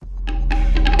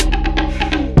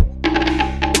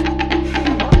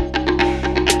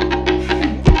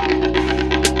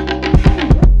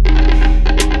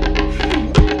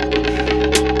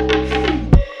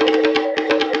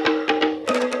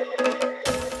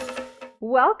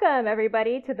Welcome,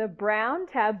 everybody, to the Brown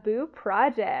Taboo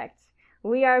Project.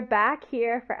 We are back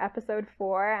here for episode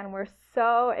 4, and we're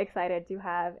so excited to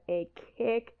have a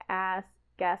kick ass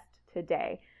guest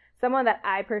today. Someone that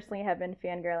I personally have been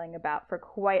fangirling about for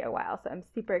quite a while, so I'm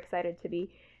super excited to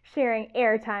be sharing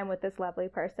airtime with this lovely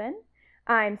person.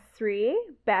 I'm Sri,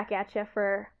 back at you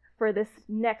for this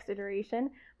next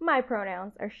iteration. My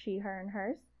pronouns are she, her, and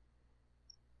hers.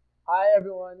 Hi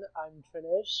everyone, I'm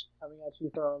Trinish, coming at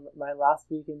you from my last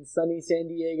week in sunny San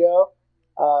Diego.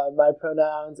 My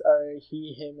pronouns are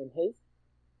he, him, and his.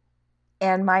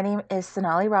 And my name is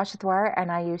Sonali Rashidwar, and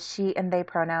I use she and they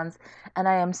pronouns. And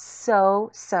I am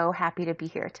so happy to be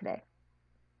here today.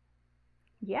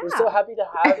 Yeah. We're so happy to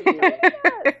have you.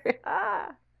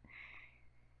 Yes.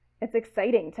 It's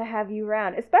exciting to have you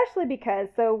around, especially because,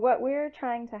 so what we're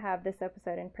trying to have this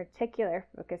episode in particular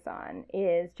focus on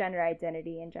is gender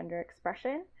identity and gender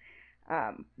expression.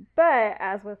 But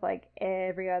as with like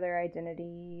every other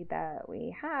identity that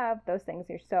we have, those things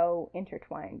are so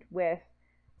intertwined with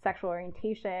sexual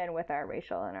orientation, with our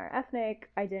racial and our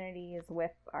ethnic identities, with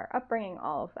our upbringing,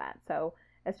 all of that. So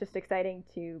it's just exciting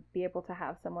to be able to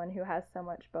have someone who has so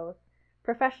much both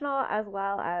professional as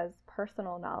well as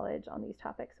personal knowledge on these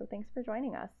topics. So thanks for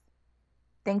joining us.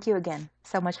 Thank you again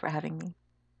so much for having me.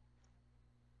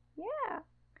 Yeah.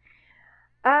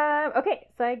 Okay,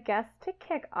 so I guess to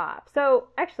kick off. So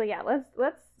actually, yeah,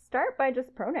 let's start by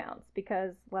just pronouns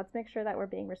because let's make sure that we're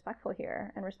being respectful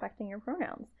here and respecting your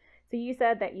pronouns. So you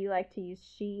said that you like to use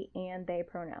she and they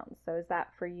pronouns. So is that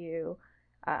for you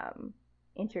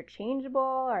interchangeable?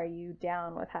 Are you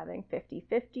down with having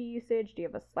 50-50 usage? Do you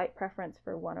have a slight preference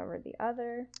for one over the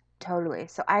other? Totally.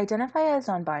 So I identify as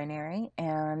non-binary,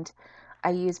 and I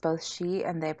use both she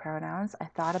and they pronouns. I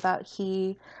thought about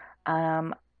he.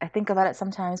 I think about it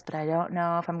sometimes, but I don't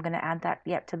know if I'm going to add that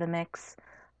yet to the mix.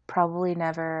 Probably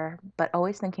never, but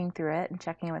always thinking through it and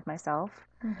checking in with myself.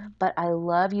 Mm-hmm. But I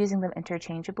love using them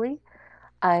interchangeably.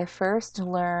 I first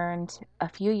learned a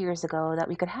few years ago that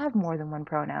we could have more than one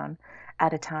pronoun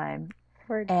at a time.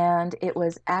 Word. And it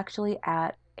was actually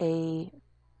at a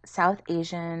South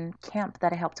Asian camp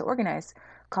that I helped to organize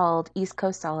called East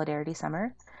Coast Solidarity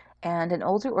Summer. And an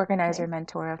older organizer Nice.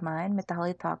 mentor of mine,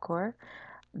 Mitali Thakur,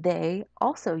 they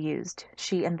also used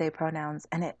she and they pronouns,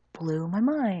 and it blew my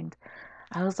mind.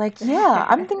 I was like, yeah,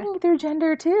 I'm thinking through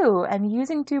gender too. And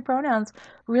using two pronouns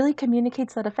really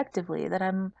communicates that effectively, that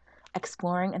I'm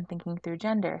exploring and thinking through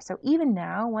gender. So even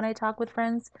now, when I talk with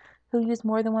friends who use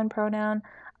more than one pronoun,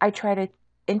 I try to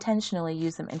intentionally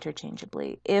use them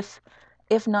interchangeably. If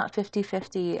not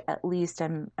 50-50, at least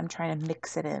I'm trying to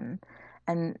mix it in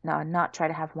and not try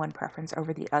to have one preference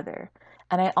over the other.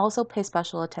 And I also pay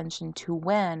special attention to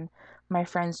when my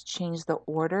friends change the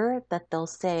order that they'll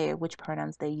say which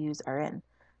pronouns they use are in.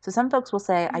 So some folks will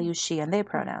say, I use she and they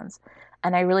pronouns.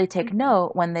 And I really take Mm-hmm.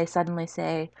 note when they suddenly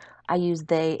say, I use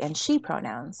they and she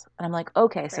pronouns. And I'm like,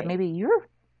 okay, so Right. maybe you're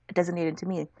designated to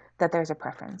me that there's a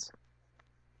preference.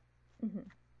 Mm-hmm.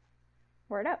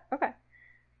 Word up. Okay.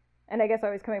 And I guess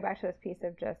always coming back to this piece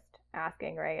of just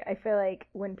asking, right? I feel like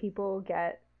when people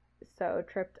get so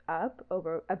tripped up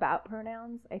over about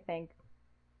pronouns, I think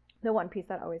the one piece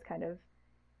that always kind of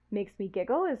makes me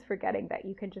giggle is forgetting that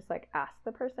you can just like ask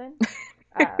the person.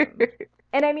 Um,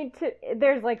 and I mean,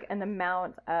 there's like an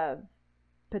amount of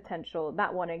potential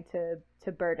not wanting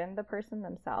to burden the person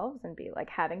themselves and be like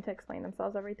having to explain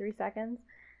themselves every 3 seconds,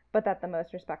 but that the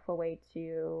most respectful way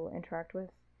to interact with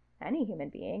any human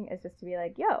being is just to be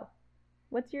like, yo,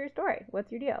 what's your story? What's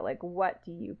your deal? Like, what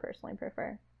do you personally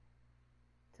prefer?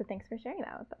 So thanks for sharing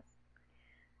that with us.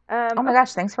 Oh my Okay.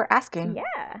 gosh, thanks for asking.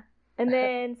 Yeah. And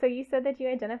then, so you said that you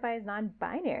identify as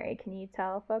non-binary. Can you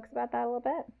tell folks about that a little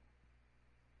bit?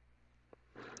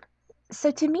 So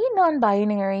to me,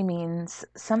 non-binary means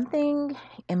something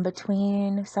in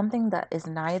between, something that is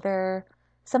neither,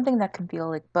 something that can feel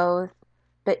like both,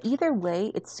 but either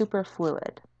way, it's super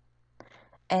fluid.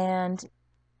 And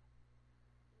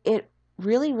it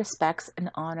really respects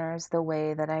and honors the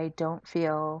way that I don't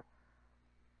feel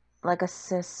like a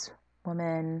cis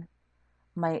woman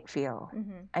might feel.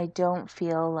 Mm-hmm. I don't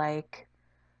feel like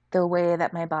the way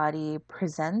that my body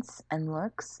presents and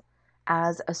looks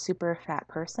as a super fat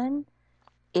person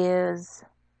is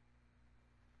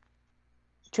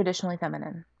traditionally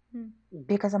feminine, Mhm.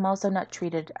 because I'm also not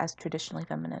treated as traditionally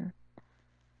feminine.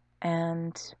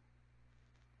 And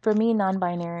for me, non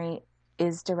binary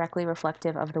is directly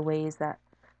reflective of the ways that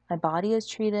my body is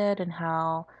treated and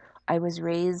how I was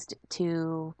raised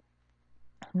to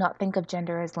not think of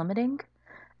gender as limiting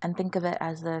and think of it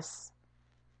as this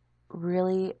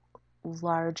really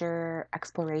larger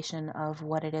exploration of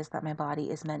what it is that my body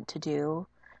is meant to do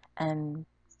and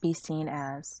be seen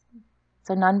as.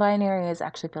 So non-binary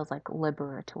actually feels like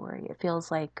liberatory. It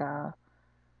feels like an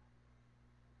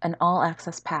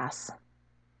all-access pass.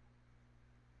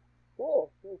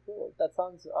 Cool. That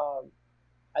sounds.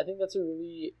 I think that's a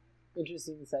really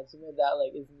interesting sentiment that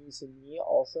like is new to me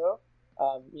also.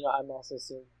 I'm also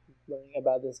still learning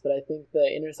about this, but I think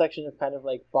the intersection of kind of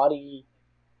like body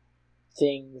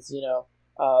things,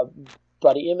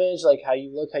 body image, like how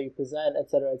you look, how you present,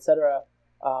 etc.,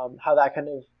 how that kind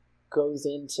of goes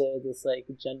into this like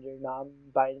gender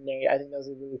non-binary. I think that was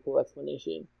a really cool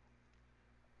explanation.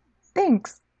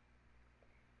 Thanks.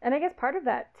 And I guess part of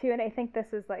that too, and I think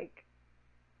this is like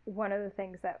one of the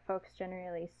things that folks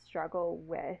generally struggle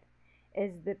with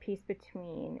is the piece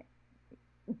between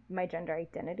my gender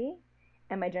identity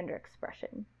and my gender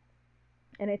expression.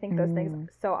 And I think those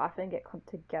things so often get clumped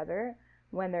together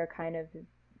when they're kind of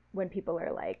when people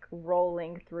are like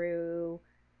rolling through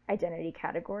identity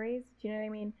categories. Do you know what I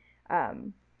mean?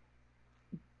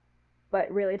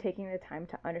 But really taking the time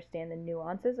to understand the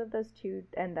nuances of those two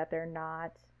and that they're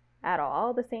not at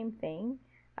all the same thing.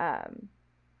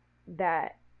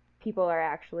 That people are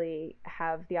actually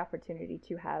have the opportunity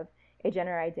to have a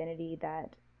gender identity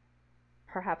that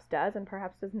perhaps does and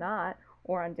perhaps does not,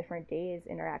 or on different days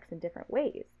interacts in different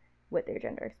ways with their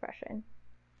gender expression.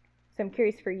 So I'm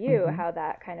curious for you how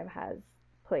that kind of has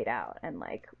played out and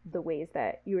like the ways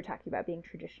that you were talking about being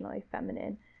traditionally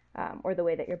feminine, or the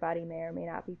way that your body may or may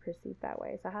not be perceived that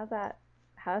way. So how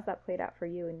has that played out for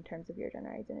you in terms of your gender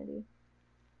identity?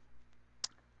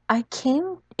 I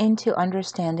came into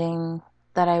understanding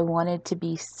that I wanted to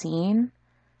be seen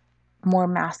more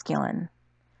masculine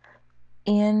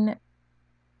in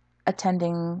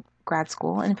attending grad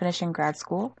school and finishing grad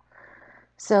school.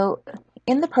 So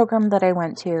in the program that I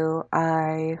went to,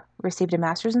 I received a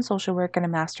master's in social work and a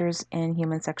master's in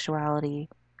human sexuality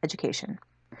education.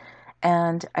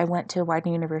 And I went to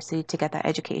Widener University to get that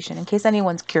education, in case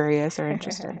anyone's curious or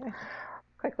interested.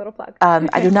 Quick little plug.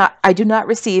 I do not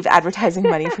receive advertising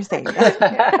money for saying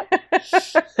that.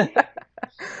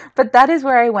 But that is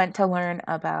where I went to learn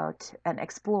about and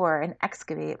explore and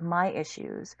excavate my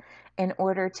issues in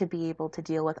order to be able to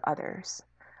deal with others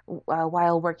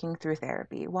while working through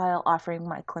therapy, while offering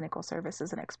my clinical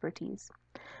services and expertise.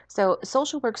 So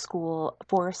social work school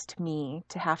forced me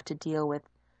to have to deal with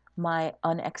my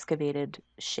unexcavated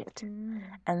shit.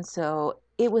 And so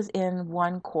it was in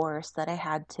one course that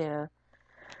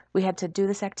we had to do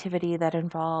this activity that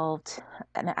involved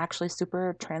an actually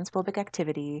super transphobic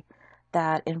activity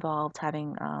that involved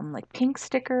having like pink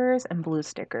stickers and blue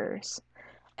stickers.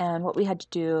 And what we had to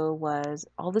do was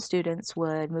all the students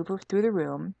would move through the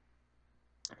room,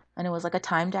 and it was like a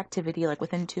timed activity, like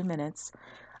within 2 minutes,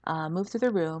 move through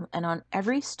the room, and on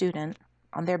every student,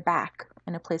 on their back,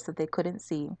 in a place that they couldn't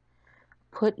see,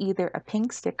 put either a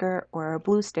pink sticker or a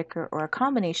blue sticker or a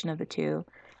combination of the two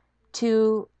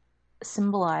to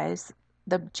symbolize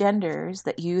the genders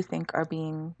that you think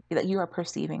that you are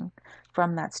perceiving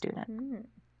from that student.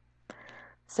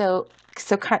 So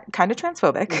kind of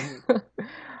transphobic,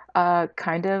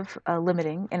 kind of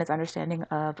limiting in its understanding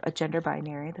of a gender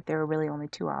binary, that there are really only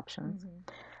two options.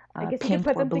 I guess you can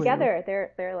put them blue. Together.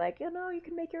 They're like, you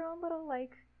can make your own little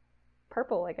like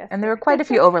purple, I guess. And there were quite a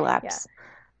few overlaps. Yeah.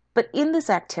 But in this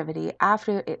activity,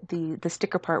 after the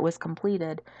sticker part was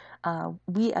completed,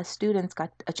 we as students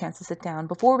got a chance to sit down.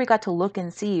 Before we got to look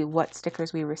and see what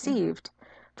stickers we received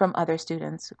from other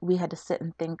students, we had to sit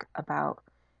and think about,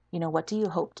 what do you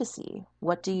hope to see?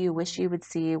 What do you wish you would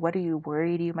see? What are you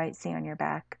worried you might see on your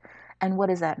back? And what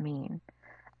does that mean?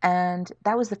 And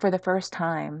that was for the first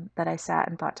time that I sat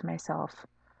and thought to myself,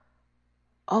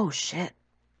 oh shit,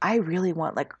 I really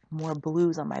want like more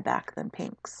blues on my back than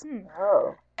pinks.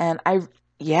 Oh. And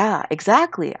yeah,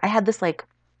 exactly. I had this like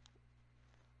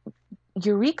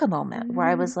eureka moment where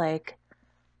I was like,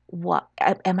 what?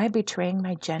 Am I betraying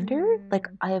my gender? Like,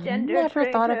 I have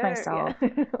never thought of myself.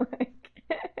 Yeah.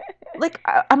 Like,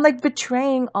 I'm like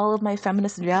betraying all of my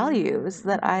feminist values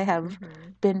that I have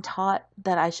been taught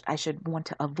that I should want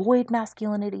to avoid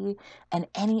masculinity, and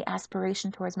any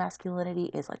aspiration towards masculinity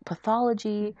is like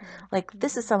pathology. Like,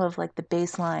 this is some of like the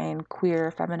baseline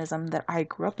queer feminism that I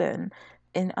grew up in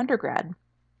undergrad.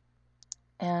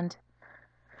 And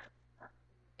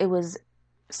it was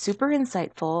super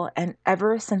insightful, and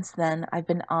ever since then I've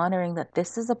been honoring that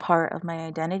this is a part of my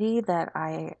identity that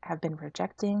I have been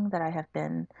rejecting, that I have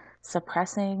been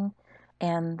suppressing.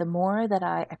 And the more that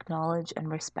I acknowledge and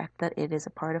respect that it is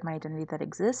a part of my identity that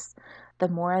exists, the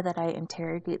more that I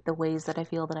interrogate the ways that I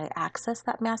feel that I access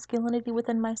that masculinity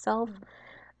within myself,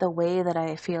 the way that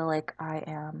I feel like I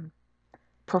am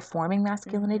performing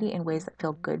masculinity in ways that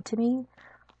feel good to me,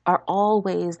 are all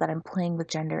ways that I'm playing with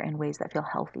gender in ways that feel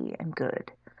healthy and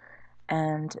good,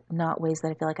 and not ways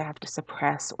that I feel like I have to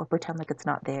suppress or pretend like it's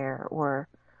not there or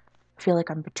feel like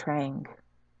I'm betraying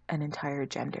an entire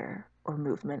gender or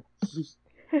movement.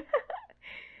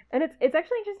 And it's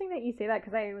actually interesting that you say that,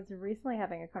 because I was recently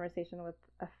having a conversation with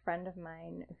a friend of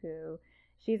mine who,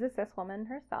 she's a cis woman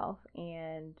herself,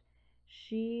 and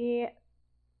she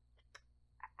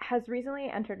has recently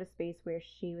entered a space where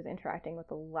she was interacting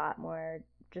with a lot more,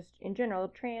 just in general,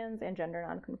 trans and gender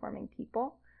nonconforming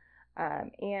people,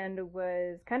 and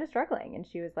was kind of struggling. And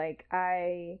she was like,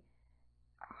 where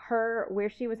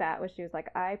she was at was, she was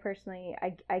like, I personally,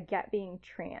 I get being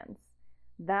trans,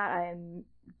 that I'm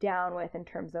down with, in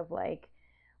terms of like,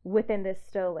 within this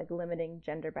still like limiting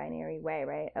gender binary way,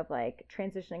 right? Of like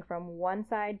transitioning from one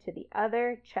side to the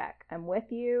other, check, I'm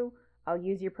with you, I'll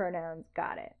use your pronouns,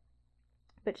 got it.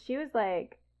 But she was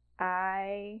like,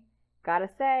 I gotta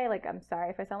say, like, I'm sorry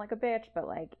if I sound like a bitch, but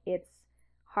like, it's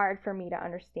hard for me to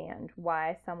understand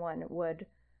why someone would,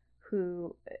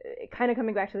 who, kind of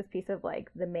coming back to this piece of like,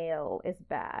 the male is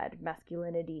bad,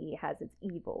 masculinity has its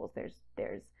evils, there's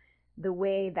the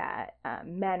way that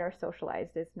men are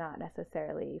socialized is not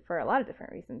necessarily, for a lot of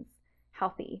different reasons,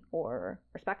 healthy or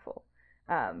respectful.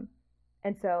 Um,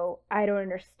 and so I don't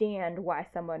understand why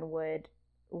someone would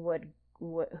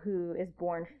who is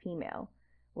born female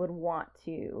would want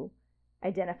to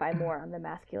identify more on the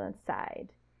masculine side.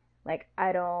 Like,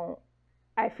 I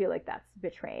feel like that's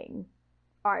betraying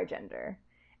our gender.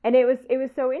 And it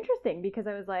was so interesting, because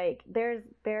I was like,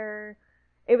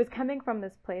 it was coming from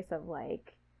this place of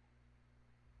like,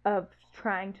 of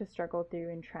trying to struggle through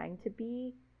and trying to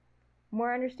be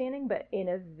more understanding, but in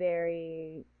a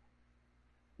very,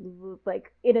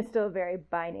 like, in a still very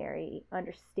binary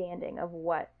understanding of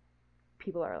what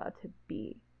people are allowed to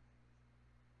be.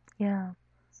 Yeah,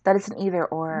 that it's an either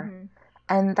or. Mm-hmm.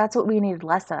 And that's what we need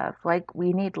less of. Like,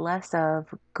 we need less of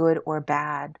good or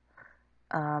bad,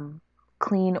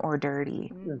 clean or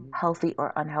dirty, healthy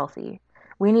or unhealthy.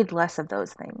 We need less of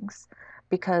those things,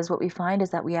 because what we find is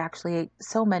that we actually,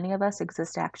 so many of us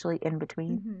exist actually in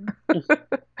between.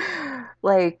 Mm-hmm.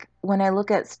 Like, when I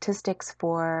look at statistics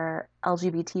for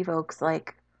LGBT folks,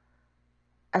 like,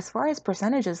 as far as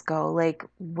percentages go, like,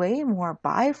 way more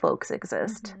bi folks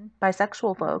exist, Mm-hmm.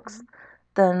 bisexual folks,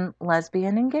 than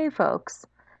lesbian and gay folks.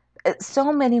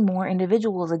 So many more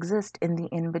individuals exist in the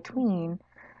in between,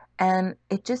 and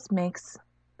it just makes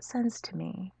sense to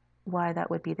me why that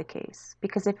would be the case.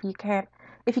 Because if you can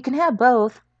have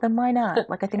both, then why not?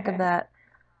 Like, I think of that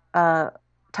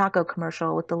taco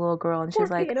commercial with the little girl, and she's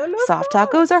like, no soft dos?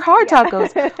 tacos or hard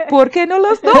tacos? ¿Por qué no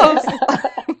los dos?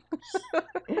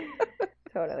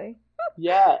 Totally.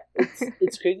 Yeah,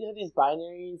 it's crazy how these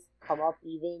binaries come up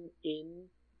even in,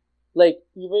 like,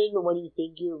 even when you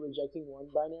think you're rejecting one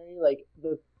binary, like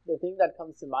the thing that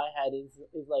comes to my head is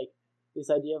like this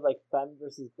idea of like femme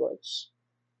versus butch,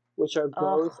 which are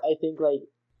both, I think, like,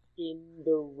 in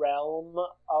the realm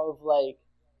of like,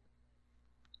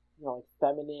 you know, like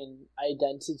feminine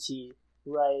identity,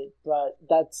 right? But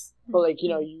like, you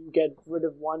know, you get rid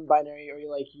of one binary, or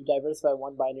you diversify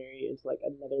one binary into like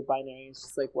another binary. It's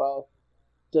just like, well,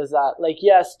 does that, like,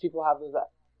 yes, people have those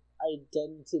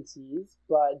identities,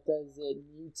 but does it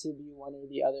need to be one or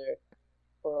the other?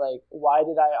 Or like, why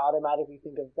did I automatically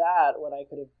think of that when I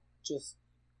could have just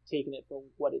taken it for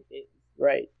what it is,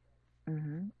 right?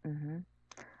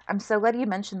 I'm so glad you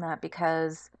mentioned that,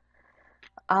 because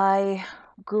I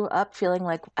grew up feeling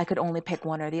like I could only pick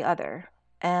one or the other.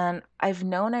 And I've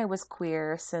known I was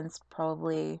queer since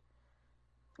probably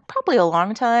a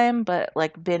long time, but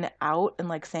like been out and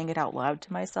like saying it out loud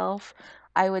to myself,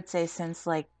 I would say since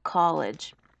like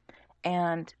college.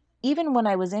 And even when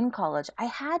I was in college, I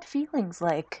had feelings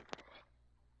like,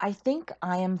 I think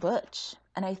I am butch,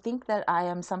 and I think that I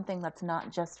am something that's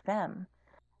not just femme.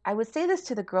 I would say this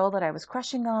to the girl that I was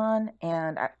crushing on,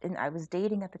 and I was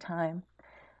dating at the time,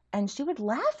 and she would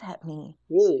laugh at me.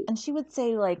 Really? And she would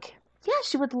say, like, yeah,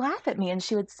 she would laugh at me, and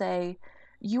she would say,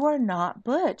 you are not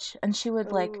butch. And she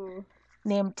would like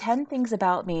name 10 things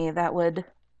about me that would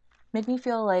make me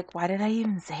feel like, why did I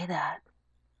even say that?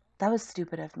 That was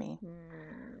stupid of me.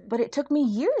 But it took me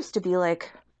years to be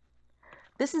like,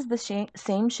 this is the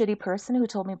same shitty person who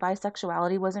told me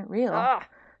bisexuality wasn't real.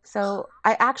 So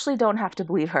I actually don't have to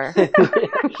believe her. Yeah,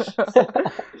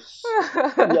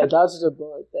 dodged a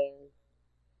bullet there.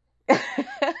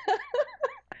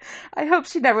 I hope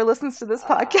she never listens to this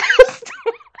podcast.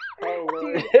 Oh,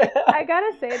 Lord. Dude, I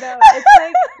gotta say though, it's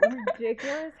like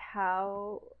ridiculous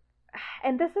how,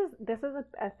 and this is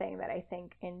a thing that I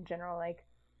think in general, like,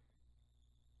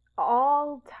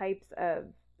 all types of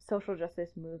social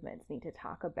justice movements need to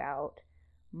talk about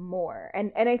more.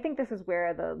 And I think this is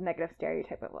where the negative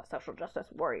stereotype of a social justice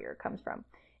warrior comes from,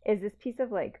 is this piece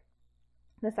of like,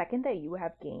 the second that you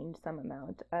have gained some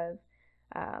amount of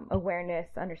awareness,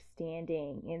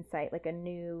 understanding, insight, like a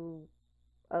new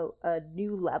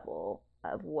level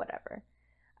of whatever,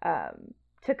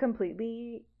 to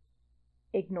completely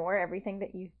ignore everything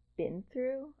that you've been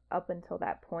through up until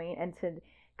that point, and to,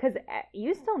 because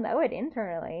you still know it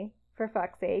internally, for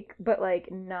fuck's sake, but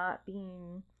like not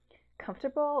being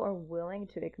comfortable or willing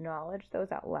to acknowledge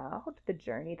those out loud, the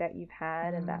journey that you've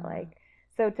had, and that like,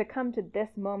 so to come to this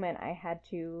moment, I had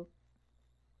to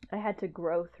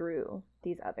grow through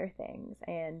these other things,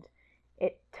 and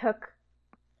it took,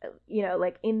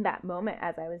 like in that moment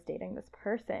as I was dating this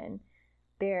person,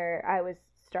 there I was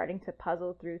starting to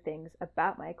puzzle through things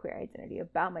about my queer identity,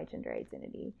 about my gender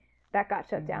identity, that got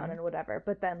shut down and whatever.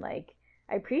 But then like,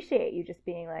 I appreciate you just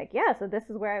being like, yeah, so this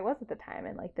is where I was at the time,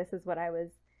 and like this is what I was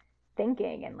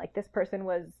thinking, and like this person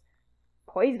was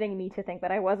poisoning me to think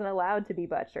that I wasn't allowed to be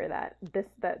butch, or that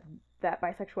that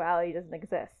bisexuality doesn't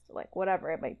exist, like whatever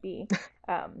it might be.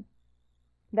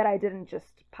 That I didn't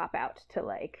just pop out to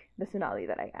like the Sonali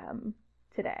that I am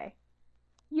today.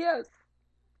 Yes.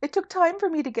 It took time for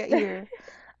me to get here.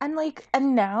 And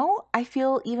now I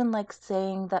feel even like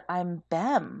saying that I'm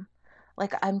Bem.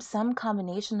 Like I'm some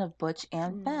combination of butch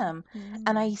and femme.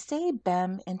 And I say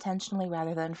Bem intentionally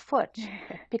rather than futch,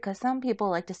 because some people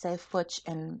like to say futch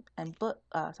and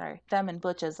femme and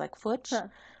butch is like futch. Huh.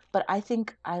 But I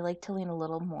think I like to lean a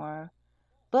little more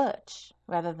butch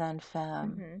rather than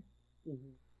femme.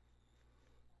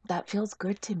 That feels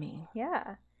good to me.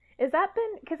 Yeah. Is that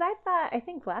been, because I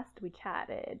think last we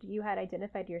chatted, you had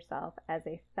identified yourself as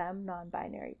a femme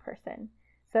non-binary person.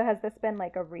 So has this been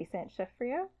like a recent shift for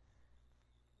you?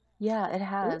 Yeah, it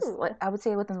has. Ooh. Like I would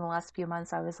say within the last few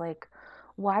months, I was like,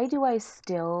 why do I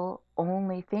still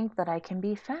only think that I can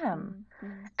be femme?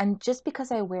 And just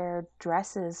because I wear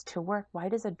dresses to work, why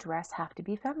does a dress have to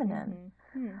be feminine?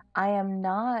 I am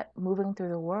not moving through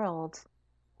the world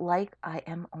like I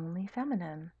am only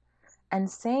feminine. And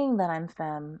saying that I'm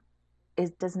femme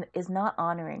is not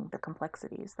honoring the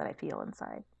complexities that I feel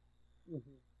inside.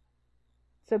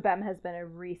 So Bem has been a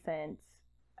recent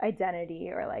identity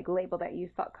or like label that you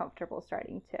felt comfortable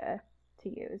starting to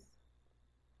use.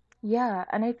 Yeah,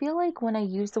 and I feel like when I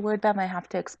use the word BEM, I have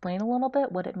to explain a little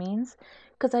bit what it means,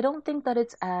 because I don't think that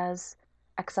it's as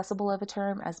accessible of a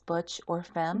term as butch or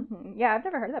femme. Yeah, I've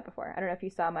never heard that before. I don't know if you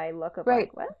saw my look of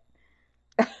Right. like, what?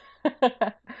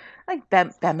 Like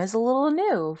BEM is a little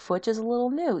new, futch is a little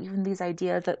new. Even these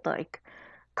ideas that like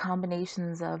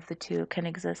combinations of the two can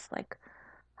exist, like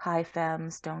high femme,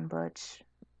 stone butch.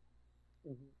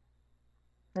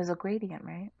 There's a gradient,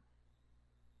 right?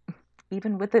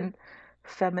 Even within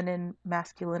feminine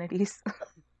masculinities.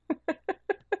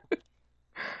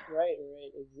 Right,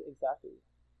 exactly.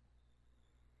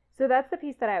 So that's the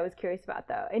piece that I was curious about,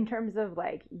 though, in terms of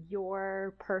like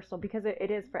your personal, because it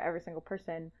is for every single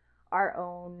person, our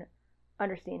own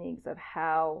understandings of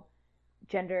how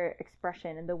gender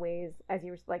expression and the ways, as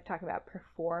you were like talking about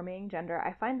performing gender.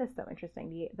 I find this so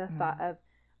interesting, the thought of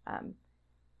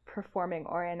performing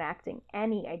or enacting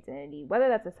any identity, whether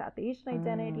that's a South Asian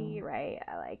identity, right?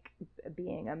 Like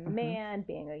being a man,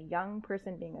 being a young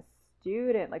person, being a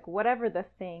student, like whatever the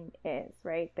thing is,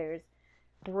 right? There's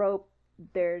rope,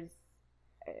 there's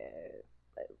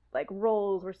like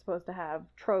roles we're supposed to have,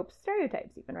 tropes,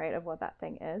 stereotypes, even, right, of what that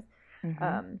thing is.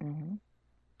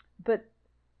 But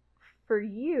for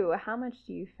you, how much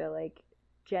do you feel like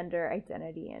gender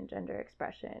identity and gender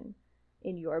expression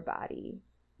in your body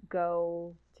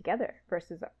go together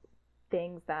versus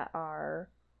things that are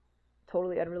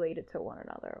totally unrelated to one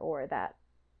another, or that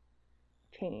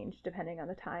change depending on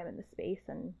the time and the space?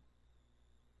 And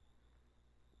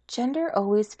gender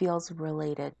always feels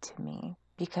related to me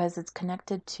because it's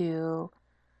connected to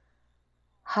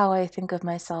how I think of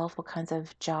myself, what kinds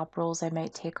of job roles I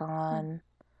might take on,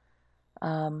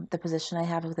 the position I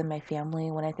have within my family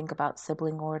when I think about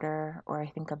sibling order, or I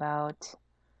think about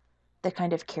the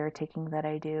kind of caretaking that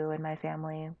I do in my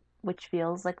family, which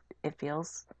feels like it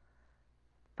feels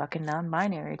fucking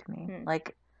non-binary to me.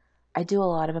 Like I do a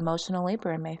lot of emotional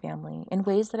labor in my family in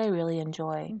ways that I really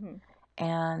enjoy.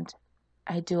 And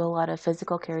I do a lot of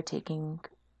physical caretaking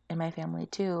in my family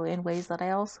too, in ways that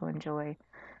I also enjoy.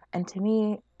 And to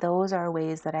me, those are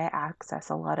ways that I access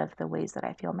a lot of the ways that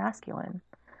I feel masculine.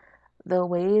 The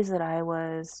ways that I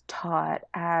was taught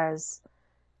as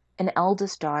an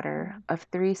eldest daughter of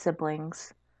 3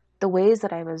 siblings, the ways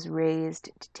that I was raised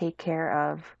to take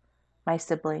care of my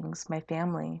siblings, my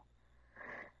family,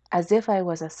 as if I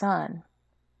was a son,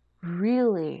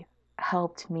 really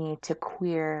helped me to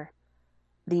queer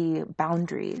the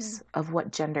boundaries of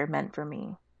what gender meant for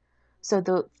me. So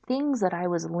the things that I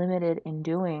was limited in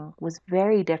doing was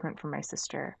very different from my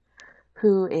sister,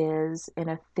 who is in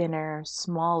a thinner,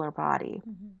 smaller body.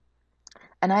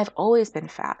 And I've always been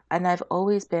fat, and I've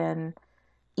always been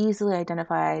easily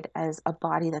identified as a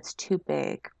body that's too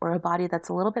big or a body that's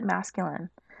a little bit masculine.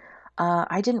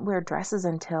 I didn't wear dresses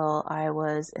until I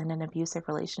was in an abusive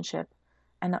relationship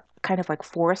and kind of like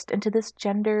forced into this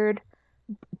gendered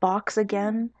box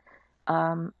again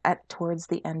at towards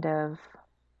the end of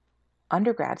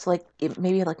undergrad. So like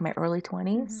maybe like my early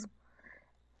 20s.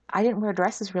 I didn't wear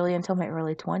dresses really until my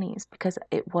early 20s because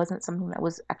it wasn't something that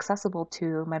was accessible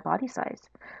to my body size.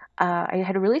 I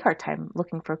had a really hard time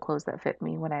looking for clothes that fit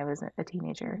me when I was a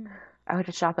teenager. I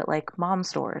would shop at like mom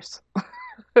stores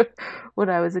when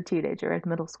I was a teenager and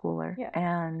middle schooler. Yeah.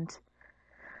 And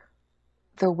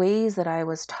the ways that I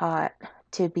was taught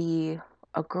to be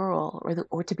a girl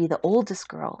or to be the oldest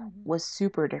girl was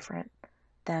super different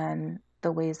than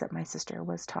the ways that my sister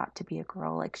was taught to be a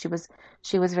girl. Like she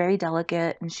was very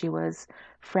delicate and she was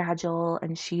fragile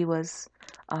and she was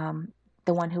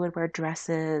the one who would wear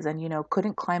dresses and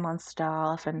couldn't climb on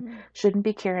stuff and shouldn't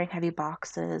be carrying heavy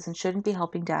boxes and shouldn't be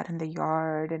helping dad in the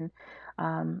yard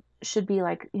and should be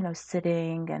like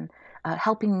sitting and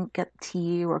helping get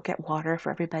tea or get water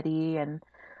for everybody and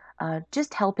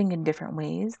just helping in different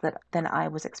ways than I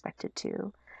was expected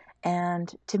to.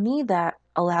 And to me, that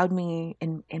allowed me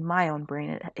in my own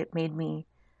brain, it made me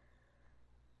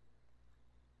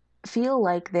feel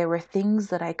like there were things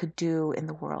that I could do in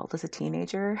the world as a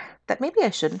teenager that maybe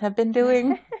I shouldn't have been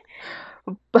doing,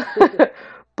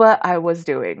 but I was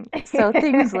doing. So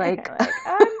things like,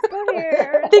 I'm still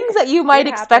here. things that you might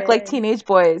expect like teenage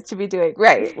boys to be doing,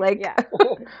 right? Like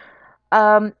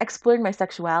exploring my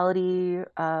sexuality,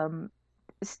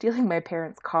 stealing my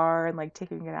parents' car and like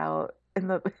taking it out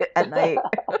at night,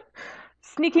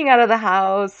 sneaking out of the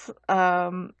house,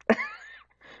 crashing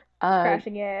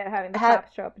it, having the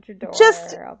cops show up at your door,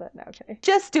 all that. No, okay.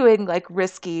 Just doing like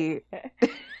risky,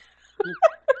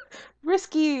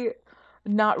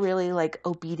 not really like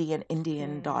obedient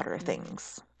Indian daughter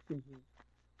things,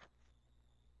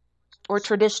 or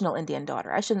traditional Indian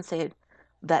daughter. I shouldn't say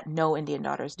that no Indian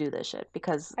daughters do this shit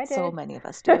because so many of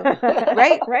us do,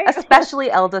 right?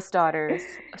 Especially eldest daughters,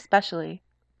 especially.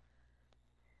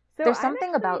 So there's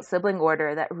something about sibling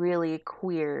order that really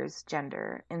queers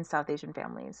gender in South Asian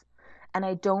families, and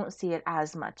I don't see it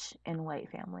as much in white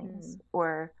families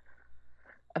or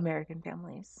American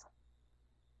families.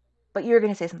 But you were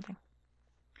going to say something.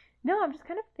 No, I'm just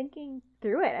kind of thinking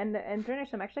through it, and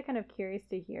Dhrunesh, I'm actually kind of curious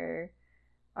to hear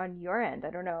on your end.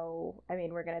 I don't know. I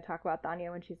mean, we're going to talk about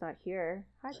Tanya when she's not here.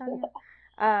 Hi,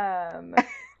 Tanya.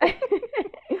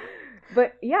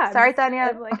 But yeah, sorry,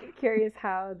 Tanya. I'm like curious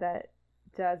how that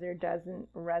does or doesn't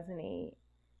resonate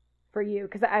for you,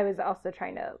 because I was also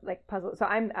trying to like puzzle. So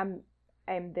I'm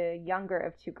the younger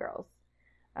of two girls,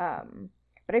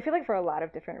 but I feel like for a lot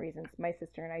of different reasons, my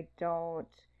sister and I don't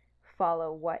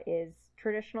follow what is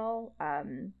traditional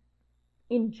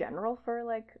in general for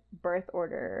like birth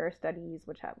order studies,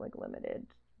 which have like limited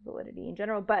validity in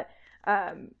general, but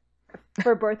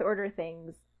for birth order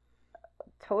things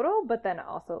total, but then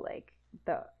also like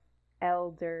the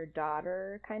elder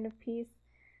daughter kind of piece.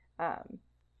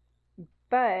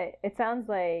 But it sounds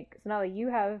like, Sonali, you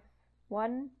have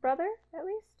one brother at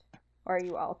least, or are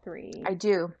you all three? I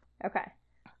do. Okay.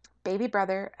 Baby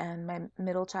brother, and my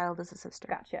middle child is a sister.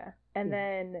 Gotcha. And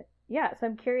then, yeah, so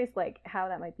I'm curious, like, how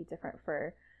that might be different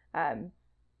for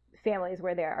families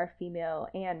where there are female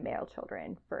and male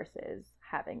children versus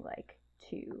having, like,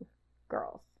 two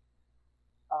girls.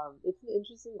 It's an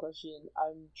interesting question.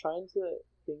 I'm trying to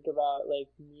think about, like,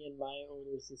 me and my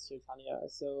older sister, Tanya.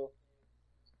 So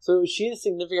she is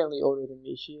significantly older than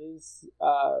me. She is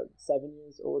 7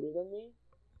 years older than me.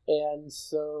 And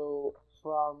so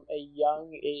from a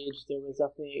young age, there was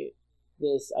definitely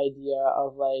this idea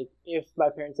of like, if my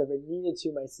parents ever needed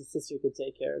to, my sister could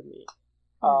take care of me.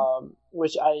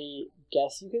 Which I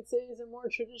guess you could say is a more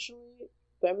traditionally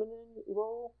feminine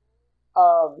role.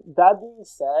 That being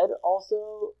said,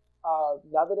 also,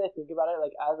 now that I think about it,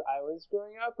 like as I was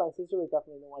growing up, my sister was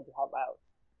definitely the one to help out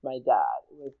my dad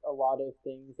with a lot of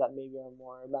things that maybe are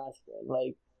more masculine,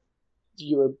 like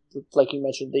you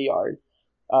mentioned, the yard,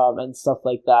 and stuff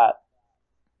like that.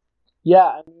 Yeah,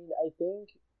 I mean, I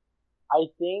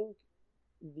think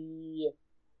the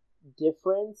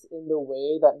difference in the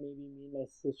way that maybe me and my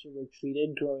sister were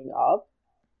treated growing up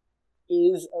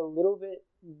is a little bit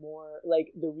more,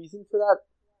 like, the reason for that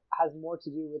has more to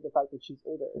do with the fact that she's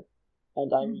older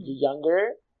and I'm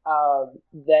younger,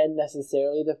 than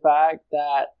necessarily the fact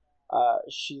that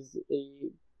she's a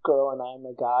girl and I'm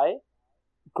a guy.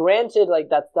 Granted, like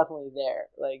that's definitely there.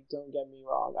 Like, don't get me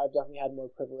wrong. I've definitely had more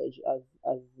privilege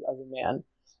as a man.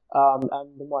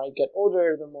 And the more I get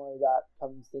older, the more that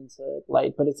comes into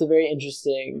light. But it's a very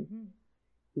interesting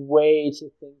way to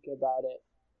think about it.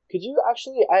 Could you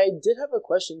actually? I did have a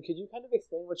question. Could you kind of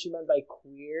explain what you meant by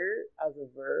queer as a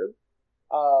verb?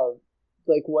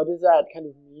 Like, what does that kind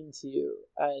of mean to you,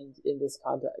 and in this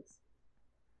context?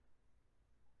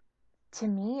 To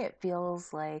me, it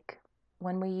feels like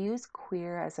when we use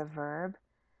queer as a verb,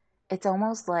 it's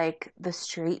almost like the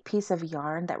straight piece of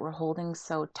yarn that we're holding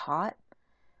so taut.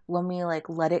 When we like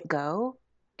let it go,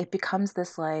 it becomes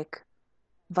this like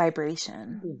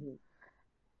vibration. Mm-hmm.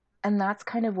 And that's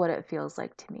kind of what it feels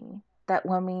like to me. That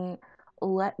when we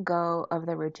let go of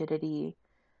the rigidity,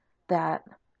 that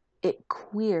it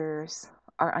queers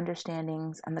our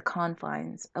understandings and the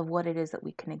confines of what it is that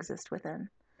we can exist within.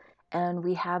 And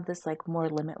we have this like more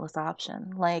limitless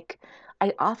option. Like,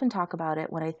 I often talk about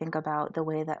it when I think about the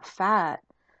way that fat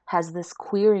has this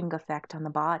queering effect on the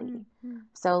body.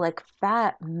 So like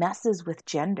fat messes with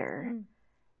gender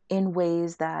in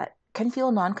ways that can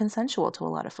feel non-consensual to a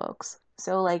lot of folks.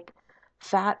 So like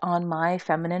fat on my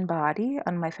feminine body,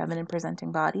 on my feminine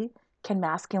presenting body, can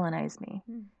masculinize me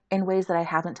in ways that I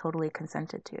haven't totally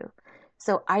consented to.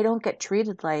 So I don't get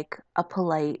treated like a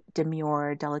polite,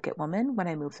 demure, delicate woman when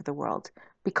I move through the world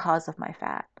because of my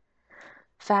fat.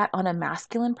 Fat on a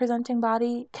masculine presenting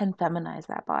body can feminize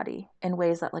that body in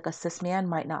ways that like a cis man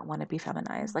might not want to be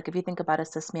feminized. Like if you think about a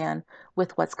cis man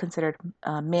with what's considered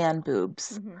man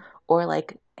boobs or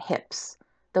like hips,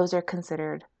 those are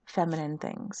considered feminine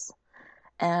things.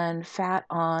 And fat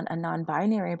on a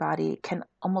non-binary body can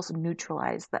almost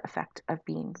neutralize the effect of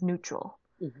being neutral,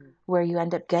 where you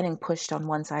end up getting pushed on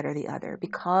one side or the other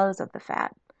because of the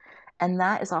fat. And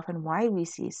that is often why we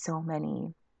see so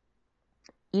many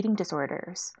eating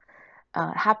disorders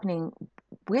happening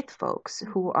with folks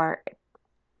who are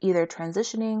either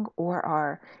transitioning or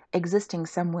are existing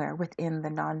somewhere within the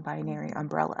non-binary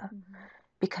umbrella,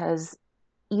 because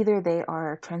either they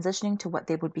are transitioning to what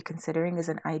they would be considering as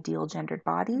an ideal gendered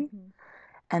body,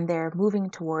 and they're moving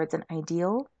towards an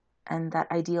ideal, and that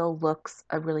ideal looks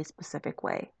a really specific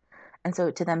way. And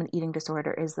so to them, an eating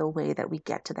disorder is the way that we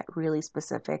get to that really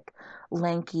specific,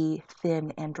 lanky,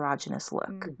 thin, androgynous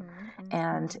look.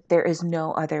 And there is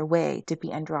no other way to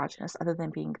be androgynous other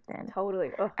than being thin. Totally.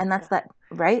 Oh, and that's that,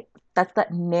 right? That's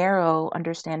that narrow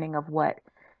understanding of what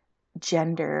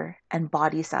gender and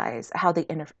body size, how they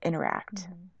interact.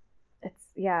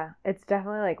 It's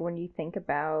definitely like when you think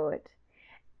about,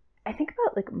 I think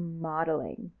about like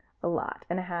modeling a lot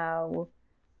and how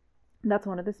that's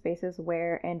one of the spaces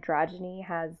where androgyny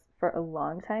has for a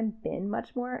long time been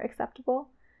much more acceptable,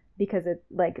 because it's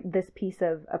like this piece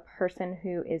of a person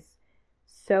who is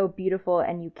so beautiful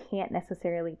and you can't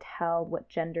necessarily tell what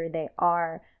gender they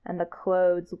are, and the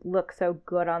clothes look so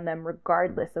good on them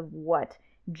regardless of what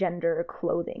gender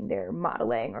clothing they're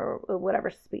modeling or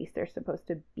whatever space they're supposed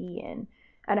to be in,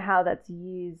 and how that's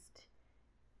used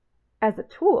as a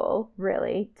tool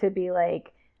really to be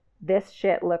like, this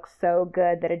shit looks so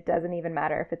good that it doesn't even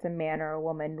matter if it's a man or a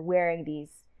woman wearing these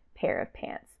pair of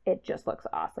pants. It just looks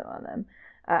awesome on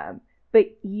them.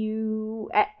 But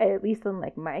you, at least in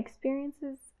like my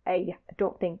experiences, I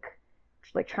don't think,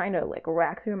 like trying to like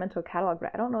rack through a mental catalog,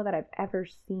 but I don't know that I've ever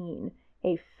seen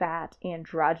a fat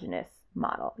androgynous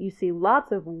model. You see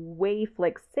lots of waif,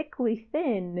 like sickly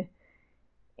thin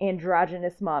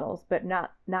androgynous models, but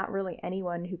not really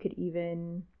anyone who could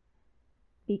even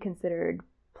be considered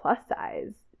plus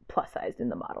sized in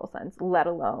the model sense, let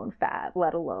alone fat,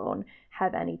 let alone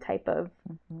have any type of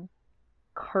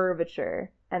curvature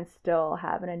and still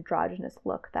have an androgynous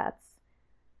look that's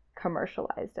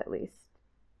commercialized, at least.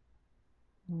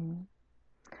 And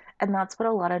that's what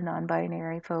a lot of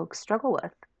non-binary folks struggle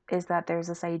with, is that there's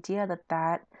this idea that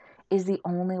that is the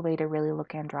only way to really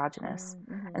look androgynous.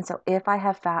 And so if I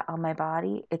have fat on my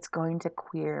body, it's going to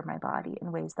queer my body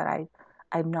in ways that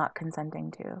I'm not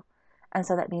consenting to. And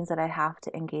so that means that I have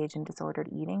to engage in disordered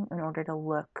eating in order to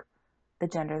look the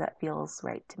gender that feels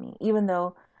right to me, even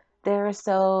though there are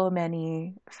so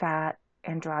many fat,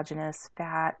 androgynous,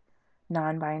 fat,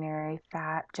 non-binary,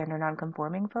 fat, gender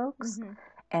non-conforming folks.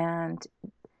 And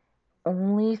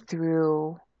only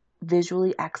through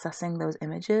visually accessing those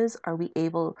images are we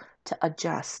able to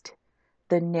adjust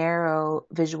the narrow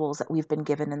visuals that we've been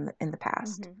given in the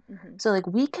past. So like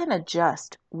we can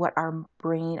adjust what our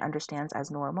brain understands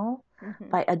as normal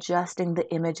by adjusting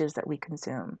the images that we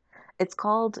consume. It's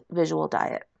called visual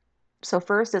diet. So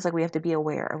first is like we have to be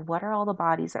aware of what are all the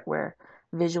bodies that we're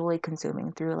visually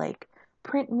consuming through like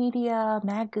print media,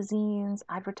 magazines,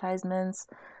 advertisements,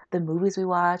 the movies we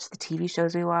watch, the TV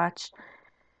shows we watch.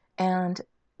 And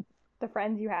the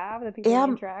friends you have, the people you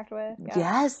interact with. Yeah.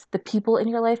 Yes, the people in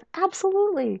your life,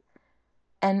 absolutely.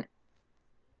 And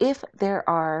if there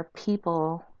are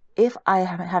people, if I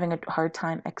am having a hard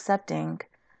time accepting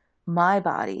my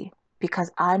body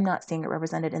because I'm not seeing it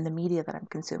represented in the media that I'm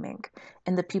consuming,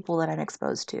 in the people that I'm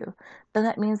exposed to, then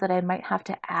that means that I might have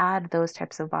to add those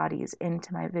types of bodies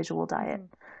into my visual diet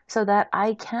so that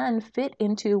I can fit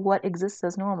into what exists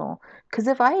as normal. Because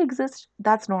if I exist,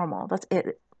 that's normal. That's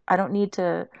it. I don't need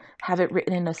to have it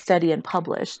written in a study and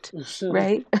published,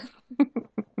 right?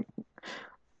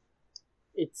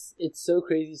 It's so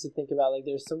crazy to think about. Like,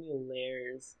 there's so many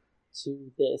layers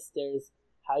to this. There's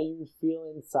how you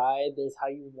feel inside, there's how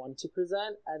you want to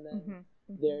present, and then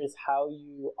there's how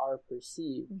you are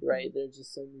perceived, right? There's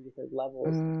just so many different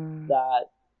levels that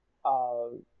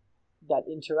that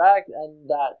interact, and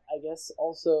that I guess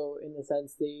also in a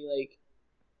sense they like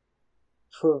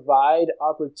provide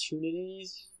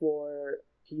opportunities for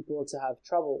people to have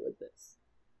trouble with this,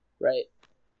 right?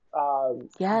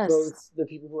 Yes. Both the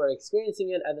people who are experiencing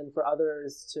it and then for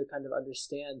others to kind of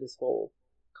understand this whole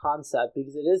concept,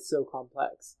 because it is so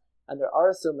complex and there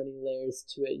are so many layers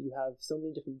to it. You have so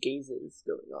many different gazes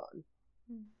going on.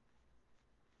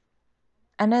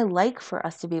 And I like for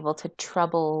us to be able to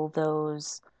trouble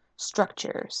those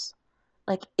structures.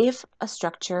 Like if a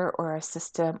structure or a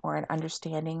system or an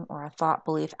understanding or a thought,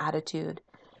 belief, attitude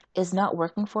is not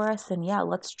working for us, then yeah,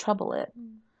 let's trouble it.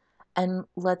 And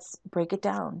let's break it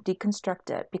down,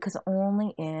 deconstruct it, because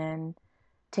only in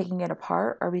taking it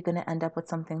apart are we going to end up with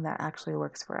something that actually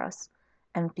works for us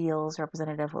and feels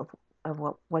representative of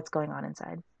what's going on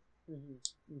inside.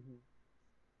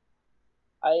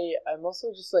 I'm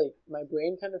also just like, my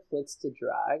brain kind of flits to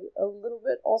drag a little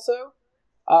bit also.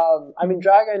 I mean,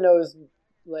 drag I know is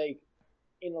like,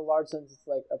 in a large sense, it's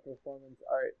like a performance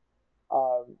art.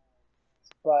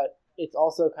 But it's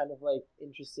also kind of like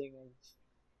interesting,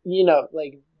 you know,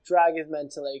 like drag is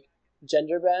meant to like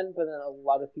gender bend, but then a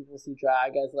lot of people see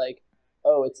drag as like,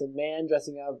 oh, it's a man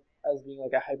dressing up as being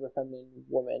like a hyper feminine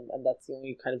woman, and that's the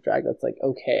only kind of drag that's like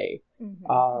okay.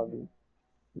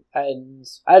 And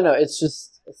I don't know, it's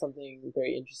just something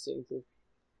very interesting to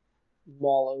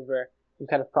mull over. I'm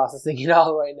kind of processing it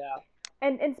all right now.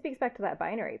 And speaks back to that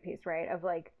binary piece, right? Of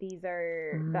like, these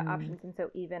are the options, and so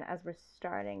even as we're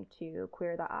starting to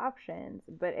queer the options,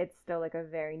 but it's still like a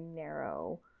very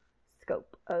narrow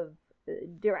scope of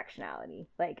directionality.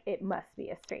 Like, it must be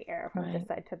a straight arrow from this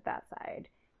side to that side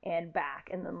and back,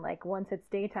 and then like once it's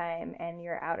daytime and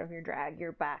you're out of your drag,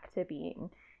 you're back to being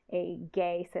a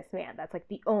gay cis man. That's like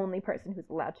the only person who's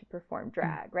allowed to perform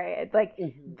drag, right? It's like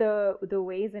the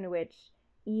ways in which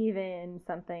even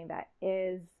something that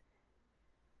is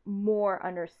more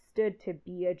understood to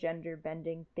be a gender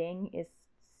bending thing is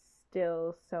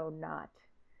still so not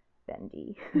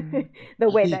bendy the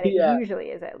way that it usually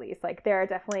is, at least. Like, there are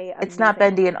definitely it's not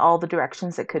bendy in all the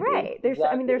directions it could be. There's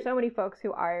I mean, there's so many folks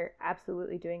who are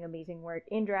absolutely doing amazing work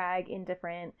in drag, in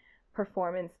different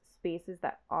performance spaces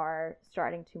that are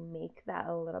starting to make that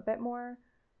a little bit more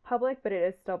public, but it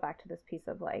is still back to this piece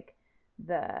of like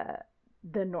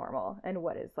the normal and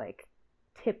what is like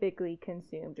typically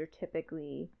consumed or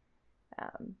typically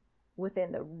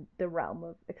within the realm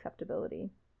of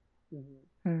acceptability.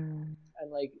 And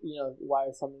like, you know, why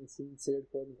is something considered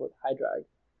quote unquote high drag?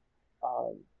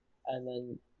 And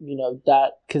then, you know,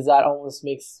 that, because that almost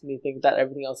makes me think that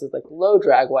everything else is like low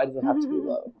drag. Why does it have to be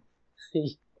low?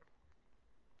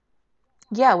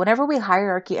 Yeah, whenever we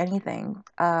hierarchy anything,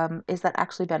 is that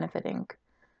actually benefiting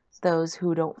those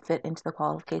who don't fit into the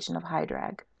qualification of high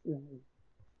drag?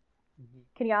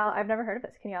 Can y'all, I've never heard of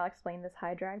this, can y'all explain this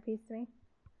high drag piece to me?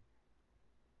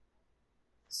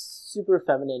 Super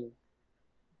feminine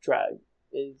drag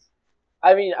is,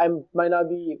 I mean, I might not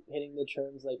be hitting the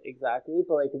terms like exactly,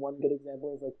 but like one good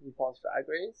example is like RuPaul's Drag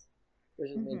Race, which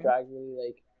has made drag really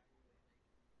like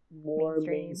more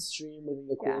mainstream within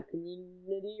the queer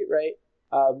community, right?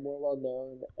 More well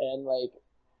known, and like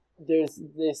there's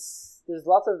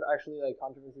lots of actually like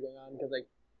controversy going on, because like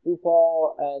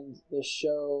RuPaul and the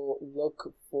show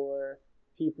look for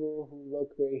people who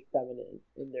look very feminine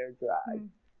in their drag,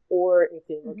 or if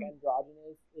they look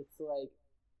androgynous, it's like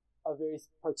a very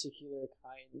particular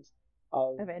kind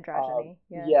of androgyny.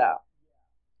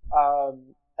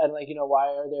 And like, you know, why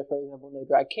are there, for example, no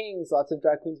drag kings? Lots of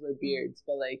drag queens wear beards,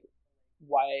 but like,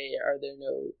 why are there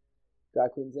no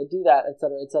drag queens that do that,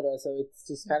 etc., etc.? So it's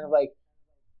just kind of like,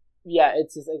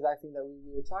 it's this exact thing that we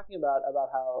were talking about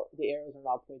how the arrows are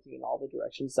not pointing in all the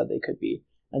directions that they could be,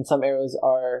 and some arrows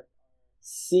are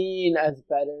seen as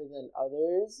better than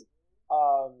others.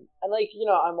 And like,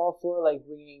 I'm all for like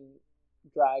bringing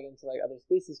drag into like other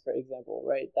spaces, for example,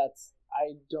 right?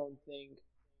 I don't think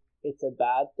it's a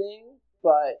bad thing,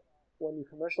 but when you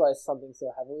commercialize something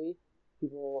so heavily,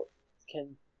 people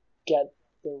can get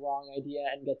the wrong idea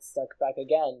and get stuck back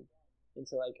again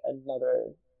into like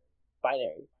another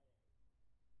binary.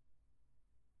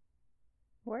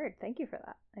 Word. Thank you for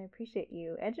that. I appreciate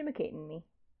you educating me.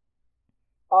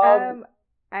 Um,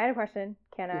 I had a question.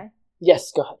 Can I?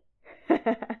 Yes, go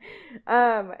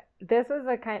ahead. This was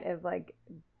a kind of like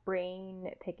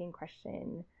brain picking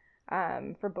question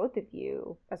for both of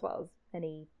you, as well as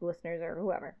any listeners or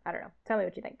whoever. I don't know. Tell me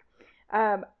what you think.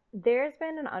 There's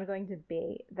been an ongoing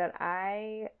debate that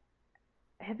I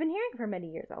have been hearing for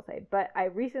many years, I'll say, but I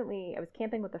was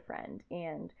camping with a friend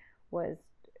and was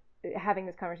having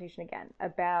this conversation again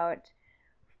about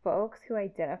folks who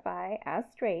identify as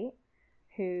straight,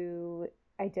 who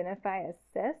identify as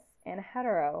cis and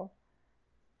hetero,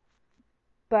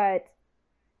 but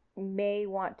may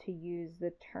want to use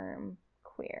the term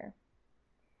queer.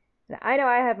 Now, I know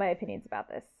I have my opinions about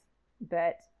this,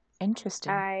 but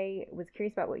interesting. I was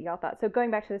curious about what y'all thought. So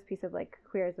going back to this piece of like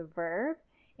queer as a verb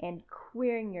and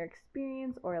queering your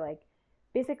experience, or like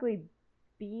basically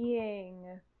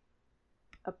being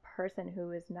a person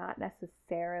who is not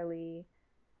necessarily,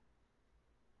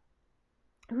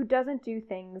 who doesn't do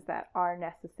things that are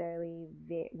necessarily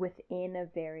within a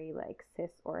very like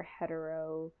cis or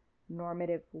hetero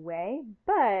normative way,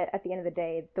 but at the end of the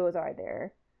day, those are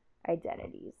their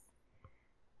identities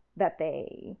that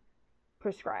they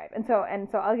prescribe. And so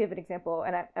I'll give an example,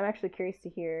 and I'm actually curious to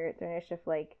hear, Dharnesh, if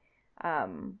like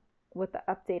what the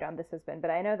update on this has been.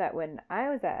 But I know that when I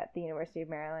was at the University of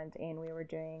Maryland and we were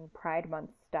doing Pride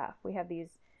Month stuff, we had these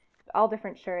all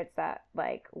different shirts that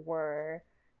like were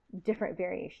different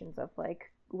variations of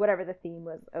like whatever the theme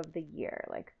was of the year,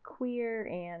 like queer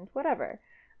and whatever,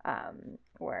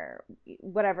 or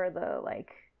whatever the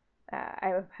like.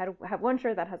 I have one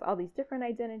shirt that has all these different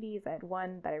identities. I had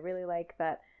one that I really like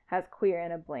that has queer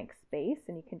in a blank space,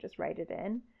 and you can just write it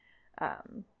in,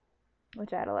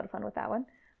 which I had a lot of fun with that one.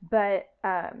 But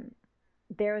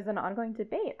there was an ongoing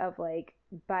debate of like,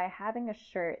 by having a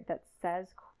shirt that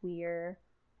says queer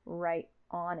right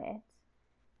on it,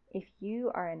 if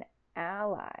you are an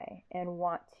ally and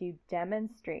want to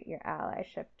demonstrate your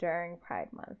allyship during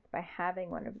Pride Month by having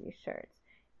one of these shirts,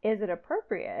 is it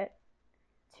appropriate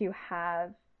to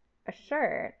have a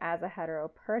shirt as a hetero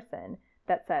person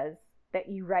that says, that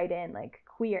you write in like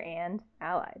queer and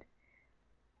allied?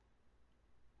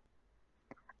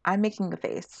 I'm making a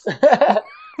face.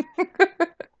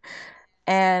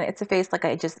 And it's a face like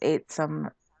I just ate some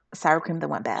sour cream that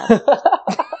went bad.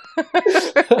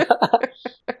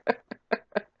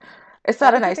 It's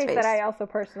not a nice face that I also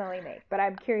personally make, but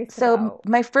I'm curious so about...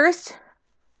 my first...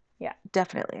 Yeah.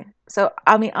 Definitely. So,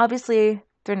 I mean, obviously,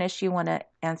 Dharnesh, you want to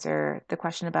answer the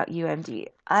question about UMD.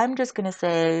 I'm just going to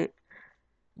say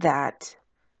that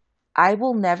I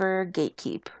will never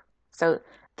gatekeep. So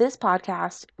this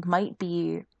podcast might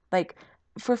be like,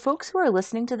 for folks who are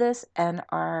listening to this and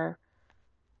are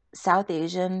South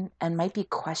Asian and might be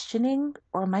questioning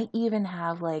or might even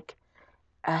have like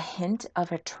a hint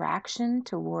of attraction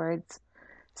towards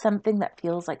something that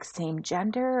feels like same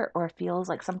gender or feels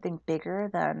like something bigger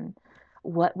than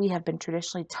what we have been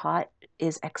traditionally taught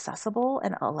is accessible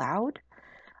and allowed,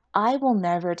 I will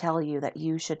never tell you that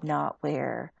you should not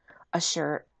wear a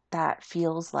shirt that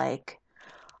feels like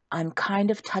I'm kind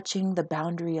of touching the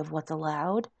boundary of what's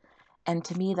allowed. And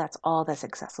to me, that's all that's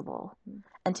accessible.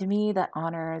 And to me, that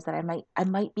honors that I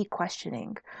might be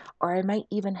questioning, or I might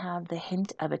even have the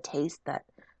hint of a taste that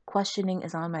questioning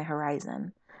is on my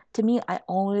horizon. To me, I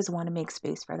always want to make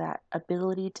space for that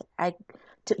ability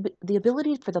the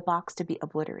ability for the box to be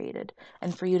obliterated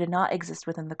and for you to not exist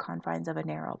within the confines of a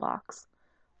narrow box.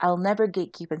 I'll never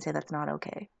gatekeep and say that's not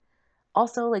okay.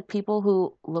 Also, like, people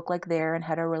who look like they're in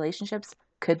hetero relationships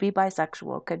could be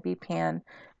bisexual, could be pan,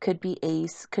 could be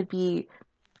ace, could be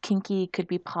kinky, could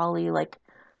be poly. Like,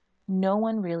 no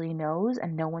one really knows,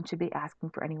 and no one should be asking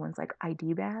for anyone's like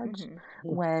ID badge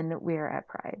when we're at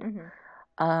Pride.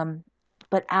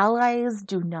 But allies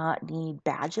do not need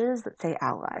badges that say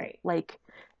ally. Right. Like,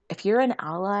 if you're an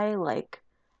ally, like,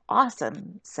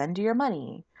 awesome, send your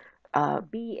money.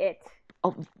 Be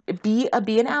it. Be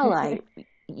an ally.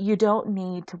 You don't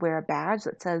need to wear a badge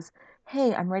that says,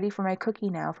 hey, I'm ready for my cookie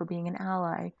now for being an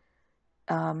ally.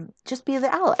 Just be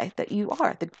the ally that you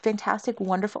are, the fantastic,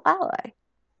 wonderful ally.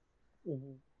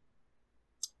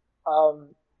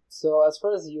 So as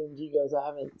far as UMG goes, I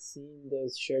haven't seen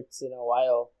those shirts in a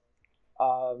while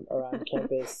around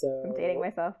campus. So I'm dating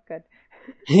myself. Good.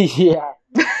 Yeah.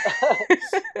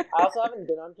 I also haven't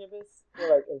been on campus for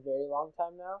like a very long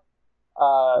time now.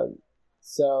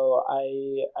 So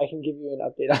I can give you an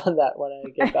update on that when I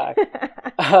get back.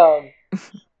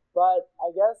 But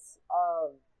I guess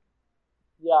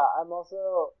yeah, I'm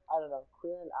also, I don't know,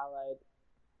 queer and allied.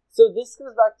 So this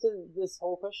goes back to this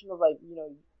whole question of like,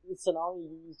 Sonali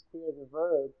used queer as a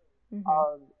verb.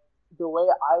 Mm-hmm. The way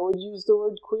I would use the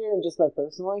word queer in just my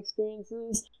personal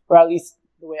experiences, or at least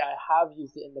the way I have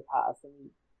used it in the past, let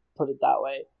me put it that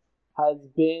way, has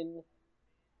been,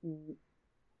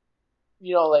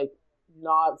 like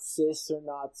not cis or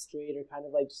not straight, or kind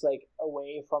of like just like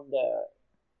away from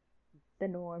the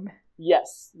norm.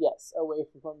 Yes, away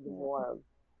from the norm.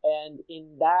 And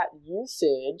in that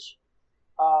usage,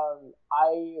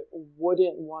 I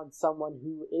wouldn't want someone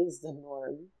who is the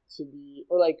norm to be,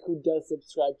 or like who does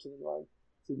subscribe to the norm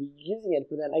to be using it.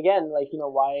 But then again, like,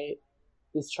 why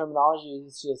this terminology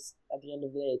is just, at the end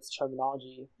of the day, it's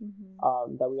terminology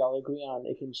that we all agree on.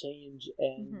 It can change.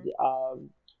 And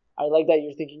I like that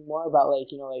you're thinking more about like,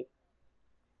 like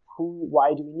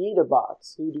why do we need a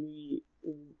box? Who do we,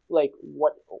 like,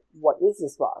 what is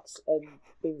this box? And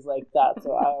things like that.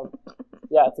 So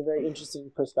yeah, it's a very interesting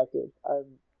perspective.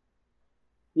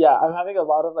 I'm having a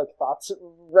lot of like thoughts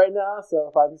right now, so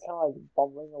if I'm just kind of like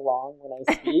bumbling along when I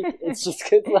speak, it's just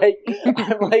because like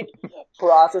I'm like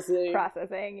processing.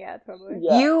 Yeah, totally.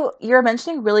 Yeah. You're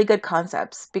mentioning really good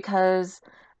concepts, because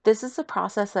this is a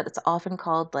process that it's often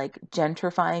called like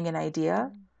gentrifying an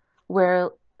idea,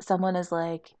 where someone is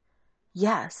like,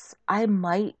 yes, I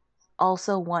might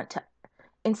also want to,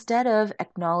 instead of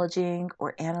acknowledging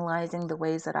or analyzing the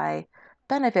ways that I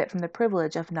benefit from the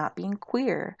privilege of not being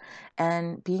queer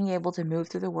and being able to move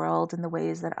through the world in the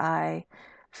ways that I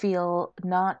feel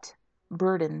not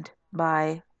burdened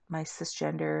by my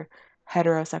cisgender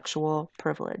heterosexual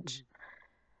privilege,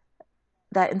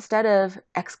 that instead of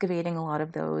excavating a lot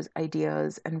of those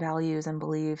ideas and values and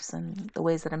beliefs and the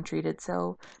ways that I'm treated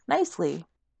so nicely,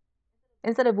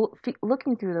 instead of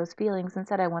looking through those feelings,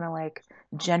 instead I want to like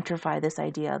gentrify this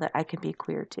idea that I can be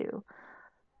queer too.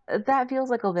 That feels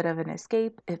like a bit of an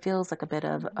escape. It feels like a bit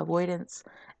of avoidance.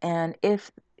 And if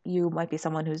you might be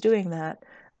someone who's doing that,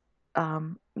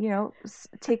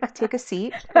 take a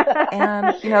seat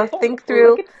and think through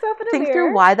Look at yourself in the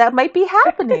mirror. why that might be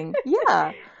happening.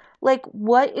 Yeah, like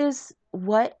when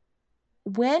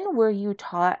were you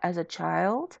taught as a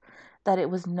child that it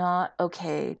was not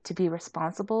okay to be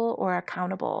responsible or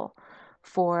accountable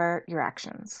for your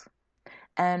actions?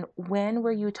 And when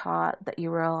were you taught that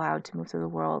you were allowed to move through the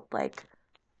world like,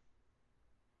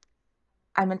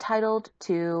 I'm entitled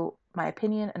to my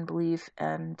opinion and belief,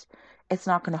 and it's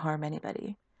not going to harm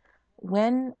anybody?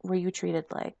 When were you treated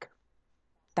like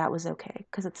that was okay?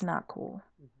 Because it's not cool.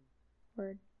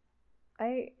 Word.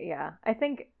 I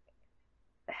think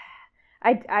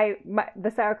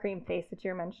the sour cream face that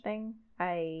you're mentioning,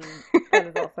 that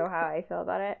is also how I feel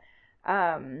about it.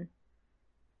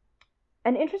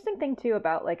 An interesting thing too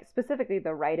about like specifically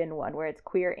the write-in one where it's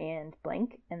queer and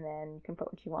blank, and then you can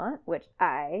put what you want, which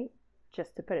I,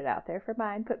 just to put it out there for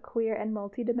mine, put queer and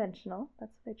multidimensional.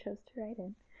 That's what I chose to write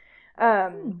in.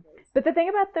 But the thing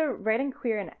about the writing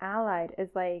queer and allied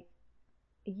is like,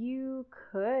 you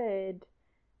could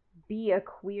be a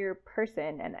queer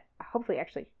person, and hopefully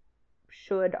actually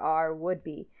should or would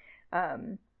be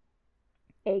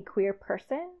a queer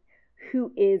person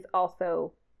who is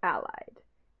also allied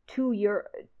to your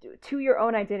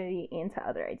own identity and to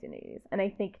other identities. And I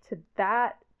think to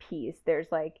that piece,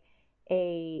 there's like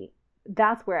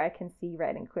that's where I can see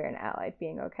writing queer and allied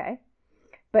being okay.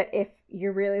 But if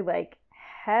you're really like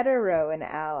hetero and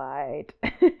allied,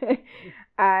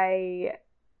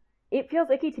 it feels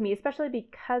icky to me, especially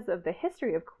because of the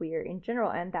history of queer in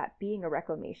general and that being a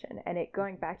reclamation, and it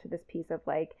going back to this piece of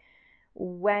like,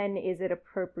 when is it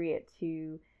appropriate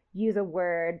to use a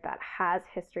word that has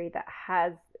history, that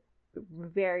has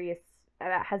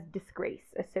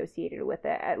disgrace associated with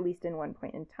it, at least in one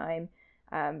point in time,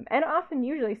 and often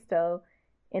usually still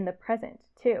in the present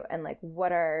too. And like,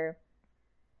 what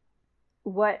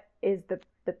is the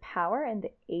power and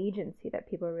the agency that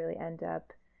people really end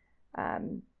up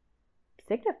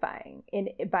signifying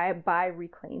by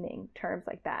reclaiming terms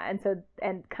like that.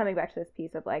 And coming back to this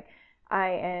piece of like,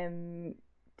 I am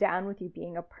down with you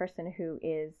being a person who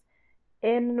is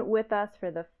in with us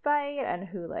for the fight, and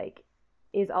who like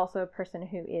is also a person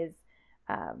who is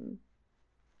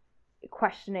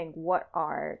questioning what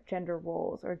are gender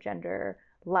roles or gender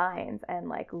lines, and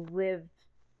like lives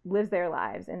their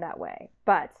lives in that way.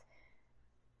 But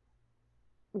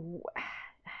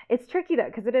it's tricky though,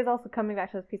 because it is also coming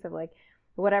back to this piece of like,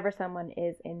 whatever someone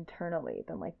is internally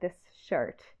than like this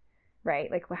shirt,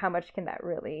 right? Like how much can that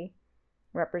really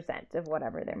represent of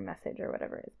whatever their message or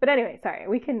whatever is. But anyway, sorry,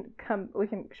 we can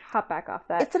hop back off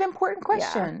that. It's an important Yeah.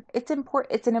 question.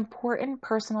 It's an important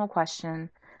personal question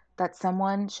that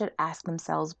someone should ask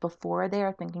themselves before they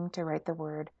are thinking to write the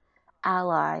word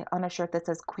ally on a shirt that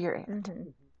says queer and. Mm-hmm.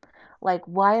 Like,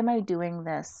 why am I doing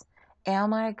this?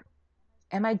 Am I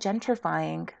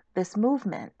gentrifying this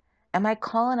movement? Am I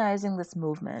colonizing this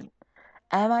movement?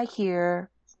 Am I here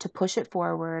to push it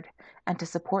forward and to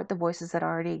support the voices that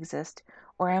already exist?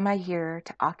 Or am I here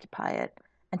to occupy it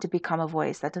and to become a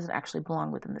voice that doesn't actually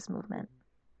belong within this movement?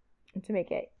 And to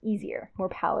make it easier, more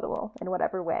palatable in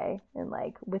whatever way, and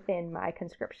like within my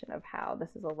conscription of how this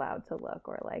is allowed to look,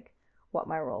 or like what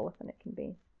my role within it can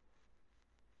be.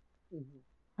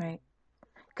 Mm-hmm. Right.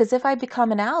 Because if I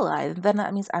become an ally, then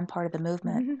that means I'm part of the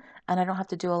movement, Mm-hmm. and I don't have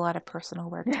to do a lot of personal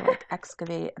work to like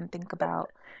excavate and think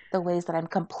about the ways that I'm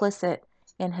complicit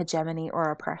in hegemony or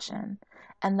oppression.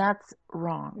 And that's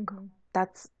wrong. Mm-hmm.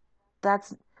 That's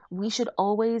we should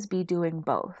always be doing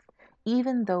both.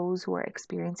 Even those who are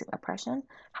experiencing oppression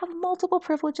have multiple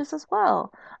privileges as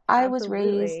well. I was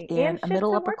raised Absolutely. in And a shit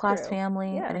middle to upper work class through. family.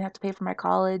 I Yeah. didn't have to pay for my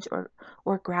college or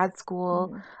grad school.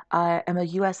 Mm-hmm. I am a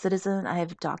U.S. citizen. I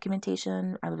have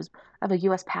documentation. I have a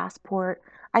U.S. passport.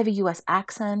 I have a U.S.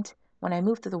 accent. When I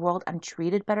move through the world, I'm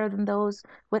treated better than those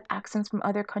with accents from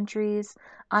other countries.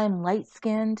 I'm light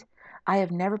skinned. I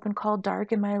have never been called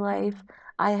dark in my life.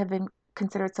 I have been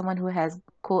considered someone who has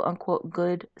quote unquote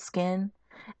good skin.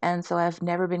 And so I've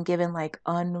never been given like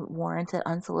unwarranted,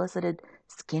 unsolicited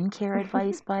skincare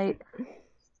advice by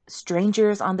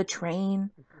strangers on the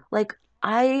train. Like,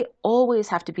 I always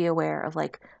have to be aware of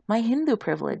like my Hindu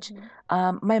privilege,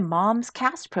 my mom's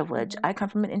caste privilege. I come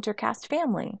from an intercaste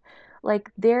family.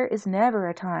 Like, there is never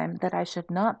a time that I should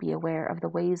not be aware of the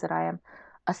ways that I am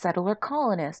a settler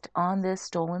colonist on this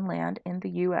stolen land in the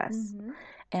US.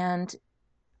 And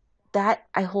that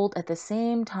I hold at the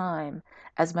same time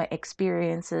as my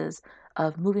experiences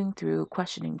of moving through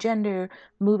questioning gender,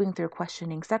 moving through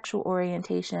questioning sexual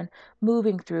orientation,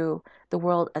 moving through the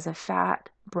world as a fat,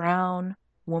 brown,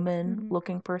 woman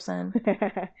looking person.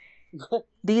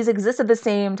 These exist at the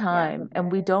same time, and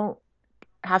we don't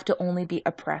have to only be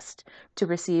oppressed to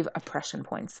receive oppression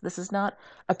points. This is not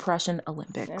oppression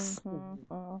Olympics.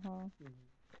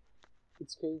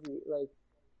 It's crazy. Like,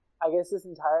 I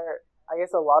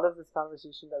guess a lot of this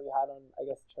conversation that we had on, I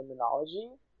guess, terminology,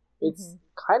 it's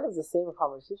kind of the same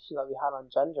conversation that we had on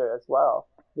gender as well.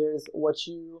 There's what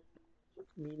you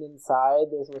mean inside,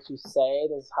 there's what you say,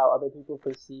 there's how other people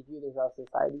perceive you, there's how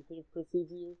society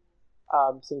perceives you.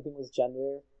 Same thing with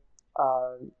gender.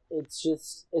 It's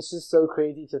just so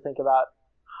crazy to think about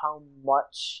how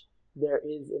much there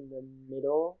is in the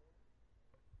middle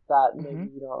that maybe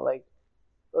we don't like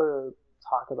or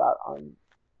talk about on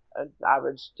an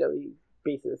average daily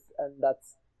basis, and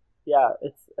that's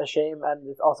it's a shame, and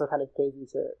it's also kind of crazy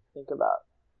to think about.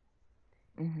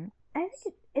 I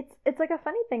think it's like a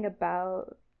funny thing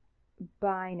about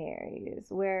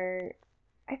binaries where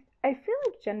I feel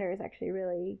like gender is actually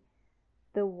really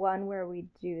the one where we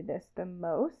do this the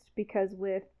most, because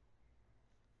with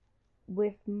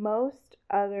most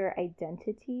other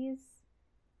identities,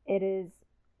 it is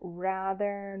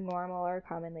rather normal or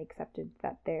commonly accepted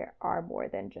that there are more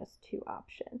than just two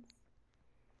options.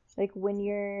 Like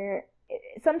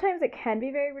sometimes it can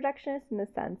be very reductionist in the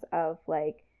sense of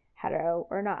like hetero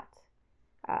or not,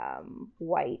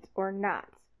 white or not,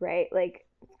 right? Like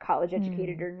college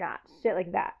educated or not, shit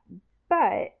like that.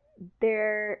 But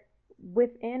there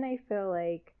within, I feel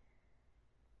like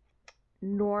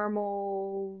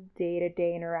normal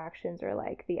day-to-day interactions or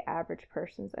like the average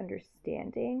person's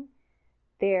understanding,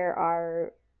 there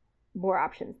are more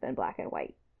options than black and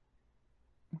white.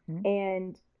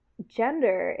 And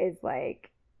gender is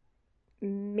like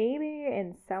maybe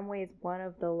in some ways one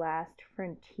of the last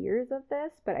frontiers of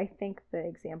this, but I think the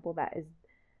example that is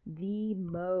the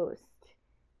most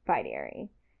binary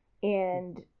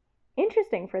and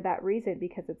interesting for that reason,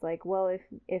 because it's like, well,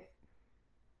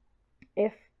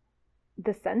 if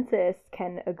the census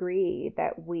can agree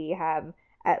that we have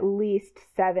at least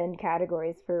 7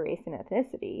 categories for race and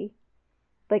ethnicity,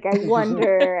 like I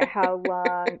wonder how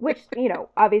long, which, you know,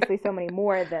 obviously so many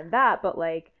more than that, but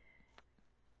like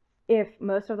if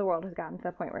most of the world has gotten to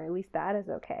the point where at least that is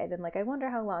okay, then like I wonder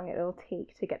how long it'll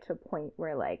take to get to a point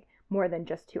where like more than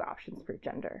just 2 options for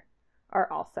gender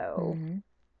are also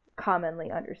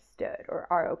commonly understood or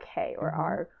are okay or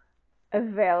are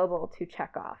available to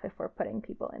check off if we're putting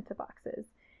people into boxes.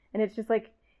 And it's just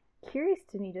like curious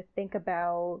to me to think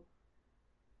about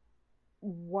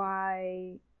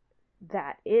why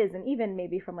that is, and even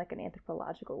maybe from like an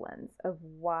anthropological lens of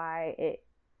why it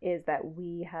is that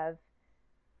we have,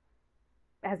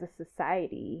 as a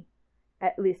society,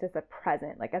 at least as a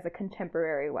present, like as a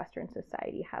contemporary Western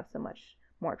society, have so much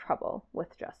more trouble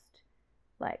with just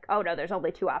like, oh no, there's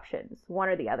only two options, one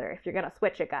or the other. If you're gonna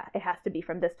switch it has to be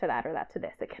from this to that or that to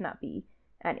this. It cannot be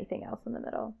anything else in the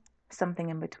middle. Something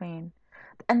in between.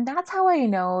 And that's how I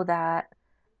know that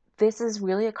this is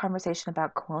really a conversation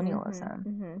about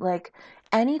colonialism. Like,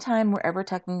 anytime we're ever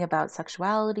talking about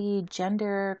sexuality,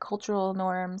 gender, cultural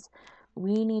norms,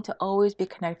 we need to always be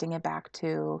connecting it back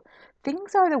to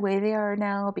things are the way they are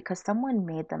now because someone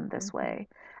made them this way.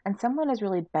 And someone is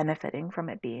really benefiting from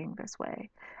it being this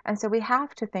way. And so we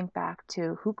have to think back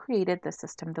to who created the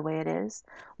system the way it is,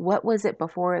 what was it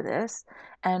before this,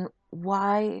 and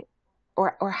why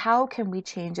or how can we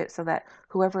change it so that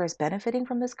whoever is benefiting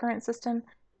from this current system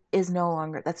that's no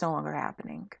longer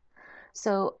happening.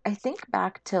 So I think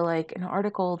back to like an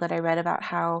article that I read about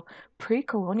how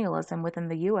pre-colonialism within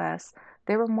the US,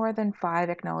 there were more than 5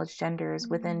 acknowledged genders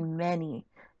within many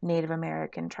Native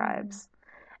American tribes.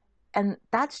 And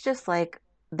that's just like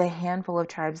the handful of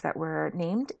tribes that were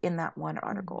named in that one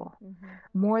article.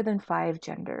 More than 5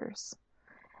 genders.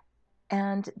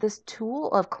 And this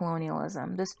tool of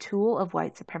colonialism, this tool of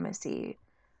white supremacy,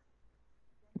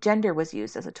 gender was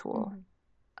used as a tool.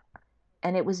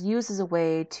 And it was used as a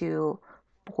way to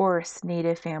force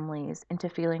Native families into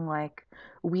feeling like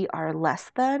we are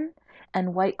less than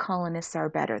and white colonists are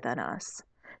better than us.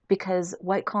 Because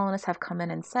white colonists have come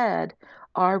in and said,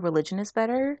 our religion is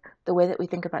better, the way that we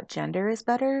think about gender is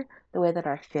better, the way that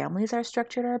our families are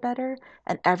structured are better,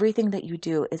 and everything that you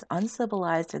do is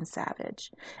uncivilized and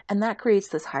savage. And that creates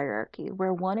this hierarchy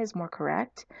where one is more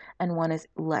correct and one is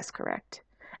less correct.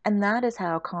 And that is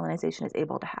how colonization is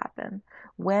able to happen,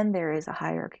 when there is a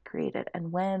hierarchy created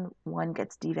and when one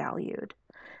gets devalued.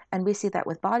 And we see that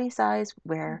with body size,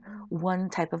 where one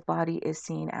type of body is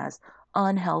seen as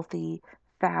unhealthy,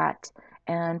 fat,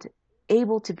 and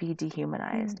able to be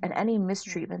dehumanized. And any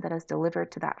mistreatment that is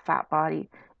delivered to that fat body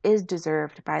is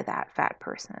deserved by that fat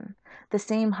person. The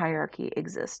same hierarchy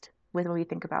exists when we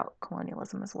think about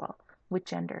colonialism as well, with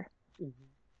gender.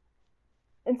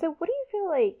 And so what do you feel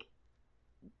like,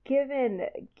 given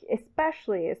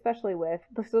especially with,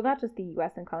 so not just the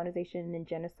US and colonization and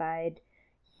genocide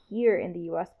here in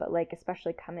the US, but like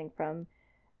especially coming from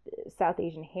South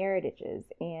Asian heritages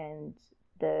and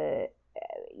the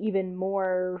even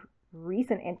more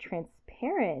recent and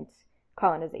transparent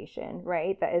colonization,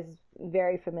 right? That is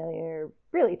very familiar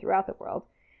really throughout the world.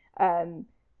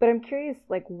 But I'm curious,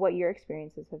 like, what your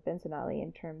experiences have been, Sonali,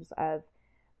 in terms of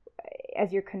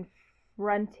as you're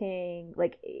confronting,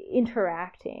 like,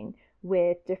 interacting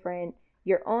with different,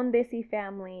 your own Desi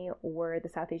family or the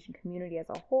South Asian community as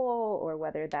a whole, or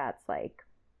whether that's like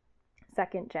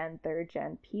second gen, third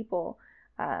gen people.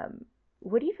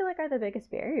 What do you feel like are the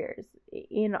biggest barriers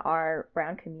in our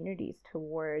brown communities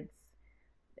towards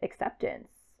acceptance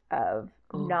of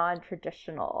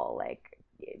non-traditional, like,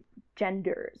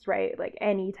 genders, right? Like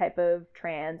any type of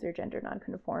trans or gender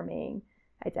non-conforming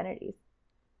identities.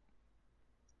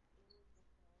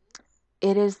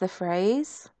 It is the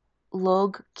phrase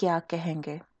 "log kya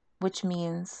kahenge," which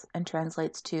means and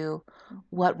translates to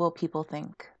 "what will people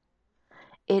think?"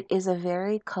 It is a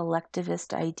very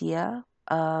collectivist idea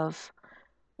of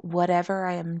whatever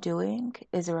I am doing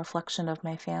is a reflection of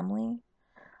my family.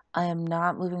 I am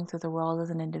not moving through the world as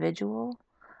an individual.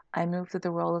 I move through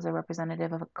the world as a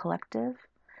representative of a collective,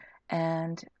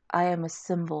 and I am a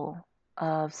symbol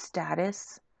of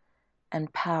status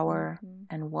and power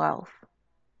and wealth.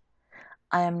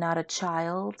 I am not a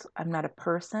child. I'm not a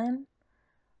person.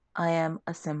 I am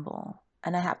a symbol,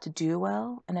 and I have to do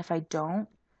well. And if I don't,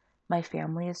 my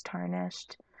family is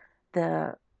tarnished.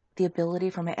 The ability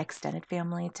for my extended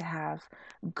family to have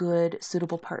good,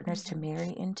 suitable partners to marry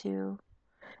into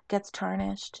gets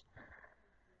tarnished.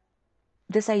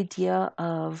 This idea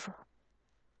of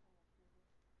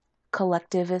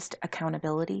collectivist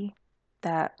accountability,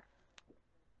 that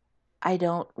I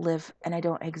don't live and I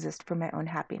don't exist for my own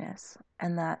happiness,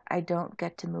 and that I don't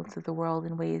get to move through the world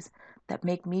in ways that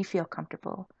make me feel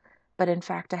comfortable, but in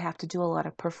fact I have to do a lot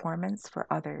of performance for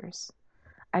others.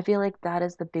 I feel like that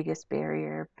is the biggest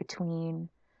barrier between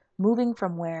moving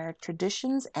from where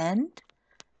traditions end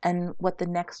and what the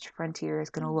next frontier is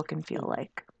going to look and feel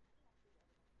like.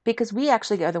 Because we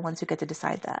actually are the ones who get to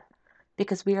decide that.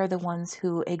 Because we are the ones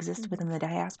who exist within the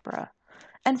diaspora.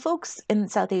 And folks in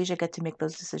South Asia get to make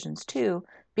those decisions too,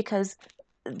 because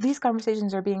these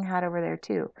conversations are being had over there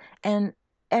too. And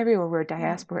everywhere where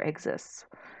diaspora exists.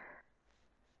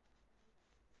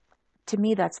 To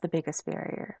me, that's the biggest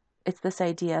barrier. it's this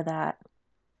idea that,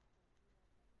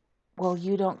 well,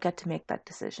 you don't get to make that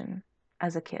decision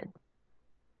as a kid.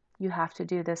 You have to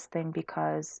do this thing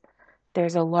because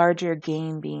there's a larger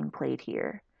game being played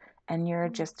here, and you're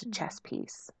just a chess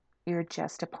piece. You're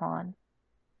just a pawn.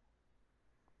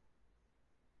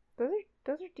 Those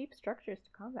are deep structures to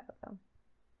combat, though.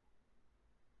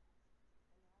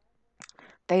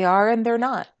 They are and they're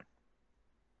not.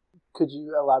 Could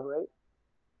you elaborate?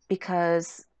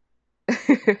 Because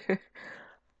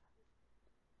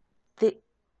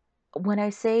when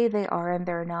I say they are and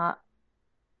they're not,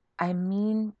 I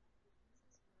mean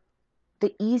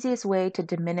the easiest way to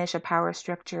diminish a power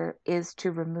structure is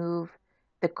to remove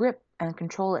the grip and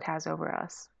control it has over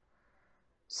us.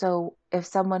 So if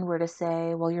someone were to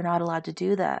say, well, you're not allowed to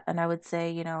do that, and I would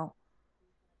say,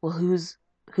 well, who's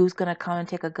going to come and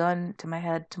take a gun to my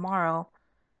head tomorrow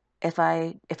if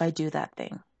I do that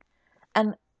thing?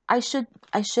 And I should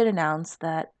announce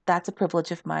that that's a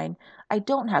privilege of mine. I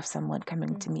don't have someone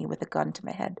coming to me with a gun to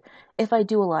my head. If I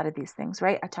do a lot of these things,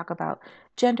 right? I talk about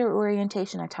gender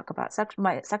orientation. I talk about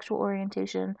my sexual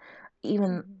orientation,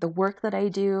 even the work that I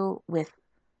do with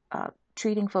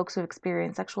treating folks who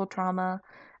experience sexual trauma.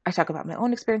 I talk about my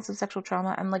own experience of sexual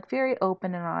trauma. I'm like very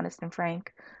open and honest and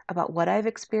frank about what I've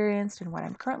experienced and what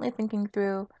I'm currently thinking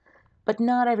through. But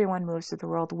not everyone moves through the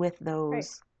world with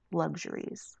those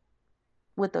luxuries,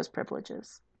 with those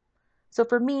privileges. So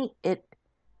for me,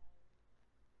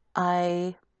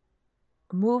 I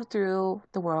move through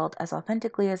the world as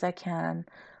authentically as I can.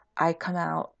 I come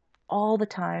out all the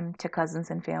time to cousins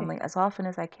and family as often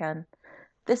as I can.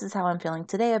 This is how I'm feeling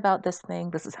today about this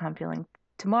thing. This is how I'm feeling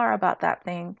tomorrow about that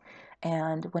thing.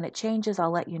 And when it changes,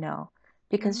 I'll let you know.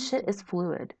 Because shit is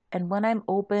fluid. And when I'm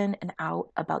open and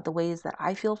out about the ways that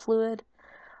I feel fluid,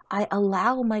 I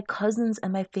allow my cousins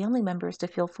and my family members to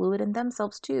feel fluid in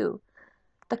themselves too.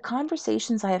 The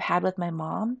conversations I have had with my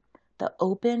mom, the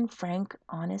open, frank,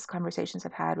 honest conversations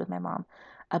I've had with my mom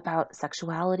about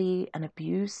sexuality and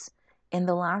abuse in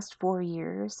the last 4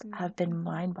 years have been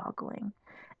mind-boggling.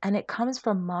 And it comes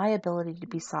from my ability to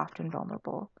be soft and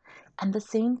vulnerable. And the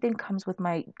same thing comes with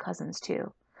my cousins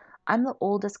too. I'm the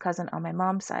oldest cousin on my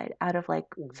mom's side out of like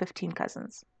 15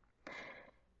 cousins.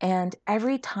 And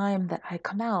every time that I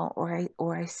come out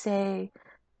or I say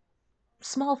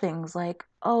small things like,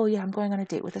 oh yeah, I'm going on a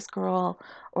date with this girl,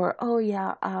 or oh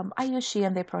yeah, I use she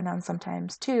and they pronouns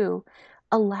sometimes too,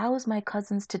 allows my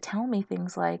cousins to tell me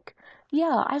things like,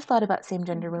 yeah, I've thought about same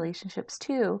gender relationships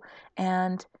too.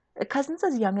 And cousins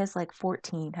as young as like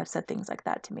 14 have said things like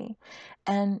that to me.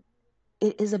 And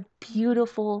it is a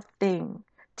beautiful thing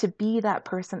to be that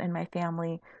person in my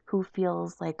family who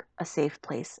feels like a safe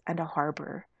place and a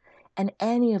harbor. And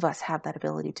any of us have that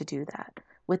ability to do that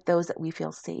with those that we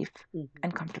feel safe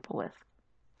and comfortable with.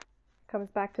 Comes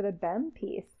back to the BEM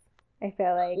piece. I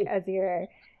feel like as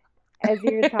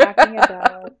you're talking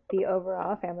about the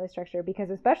overall family structure, because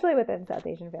especially within South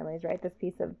Asian families, right, this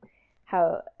piece of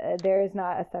how there is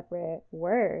not a separate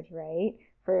word, right,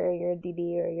 for your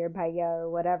didi or your bhaiya or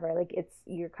whatever. Like, it's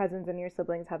your cousins and your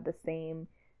siblings have the same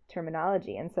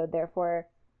terminology, and so therefore,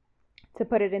 to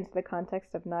put it into the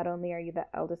context of not only are you the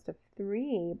eldest of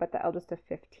 3, but the eldest of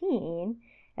 15,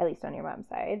 at least on your mom's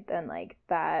side, then like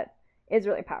that is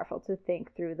really powerful to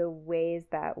think through the ways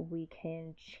that we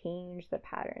can change the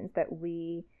patterns that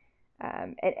we,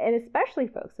 and especially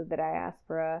folks of the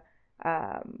diaspora,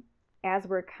 as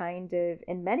we're kind of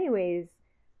in many ways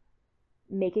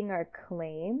making our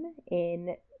claim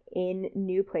in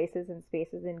new places and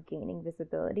spaces and gaining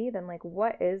visibility, then like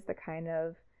what is the kind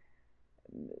of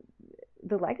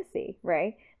the legacy,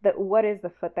 right? That what is the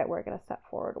foot that we're going to step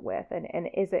forward with, and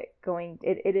is it going?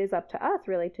 It is up to us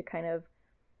really to kind of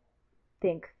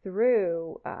think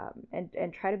through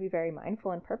and try to be very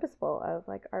mindful and purposeful of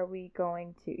like, are we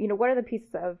going to, what are the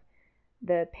pieces of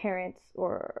the parents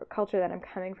or culture that I'm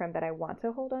coming from that I want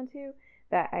to hold on to,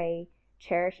 that I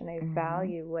cherish and I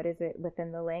value? What is it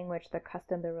within the language, the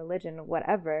custom, the religion,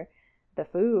 whatever, the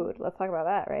food, let's talk about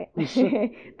that, right?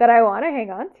 that I want to hang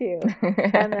on to.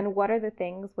 And then what are the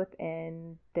things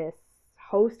within this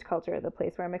host culture, the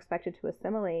place where I'm expected to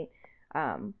assimilate?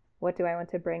 What do I want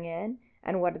to bring in?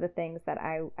 And what are the things that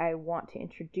I want to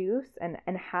introduce? And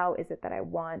how is it that I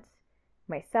want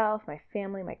myself, my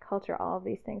family, my culture, all of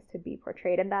these things to be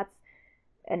portrayed? And that's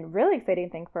a really exciting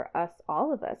thing for us,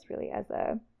 all of us, really, as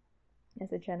a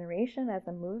generation, as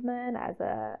a movement, as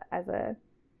a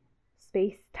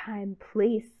space, time,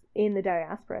 place in the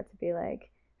diaspora, to be like,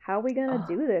 how are we gonna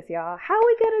do this, y'all? How are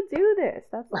we gonna do this?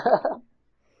 That's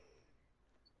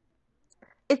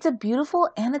It's a beautiful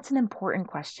and it's an important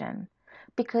question,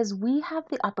 because we have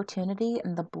the opportunity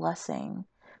and the blessing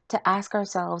to ask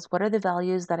ourselves, what are the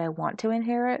values that I want to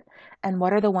inherit, and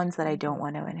what are the ones that I don't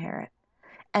want to inherit?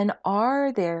 And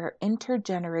are there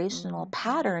intergenerational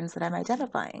patterns that I'm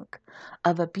identifying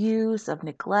of abuse, of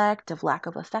neglect, of lack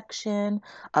of affection,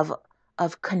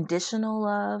 of conditional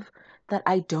love that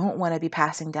I don't want to be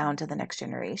passing down to the next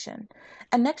generation?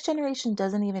 And next generation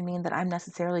doesn't even mean that I'm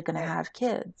necessarily going to have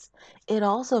kids. It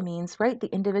also means, right,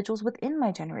 the individuals within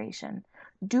my generation.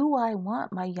 Do I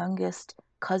want my youngest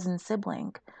cousin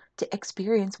sibling to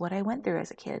experience what I went through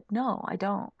as a kid? No, I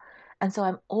don't. And so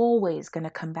I'm always going to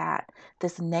combat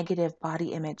this negative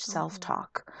body image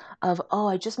self-talk of, oh,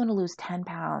 I just want to lose 10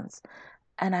 pounds.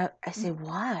 And I say,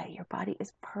 why? Your body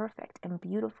is perfect and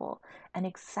beautiful and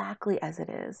exactly as it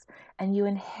is. And you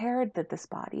inherited this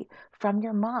body from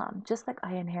your mom, just like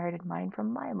I inherited mine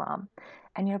from my mom.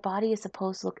 And your body is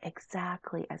supposed to look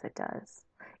exactly as it does.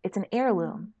 It's an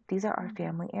heirloom. These are our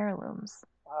family heirlooms.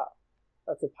 Wow,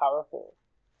 that's a powerful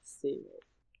statement.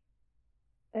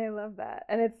 I love that.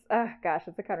 And it's, gosh,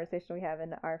 it's a conversation we have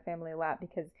in our family a lot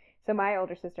because, so my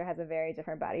older sister has a very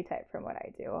different body type from what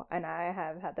I do. And I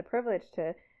have had the privilege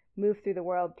to move through the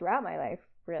world throughout my life,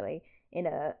 really, in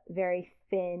a very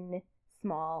thin,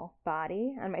 small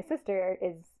body. And my sister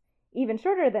is even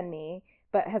shorter than me,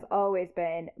 but has always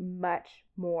been much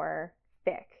more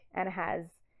thick and has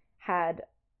had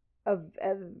a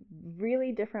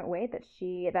really different way that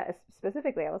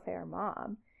specifically, I will say, our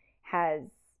mom has,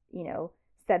 you know,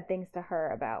 said things to her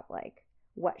about like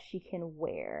what she can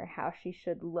wear, how she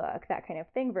should look, that kind of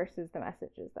thing, versus the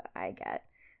messages that I get.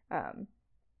 And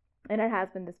it has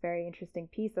been this very interesting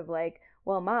piece of like,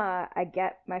 well, Ma, I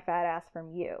get my fat ass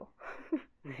from you.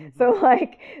 So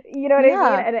like, you know what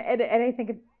I mean? And I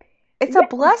think it's a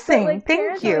blessing. But, like, Thank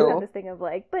parents you. always have this thing of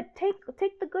like, but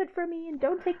take the good from me and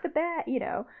don't take the bad, you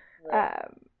know. Right.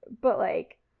 But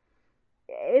like,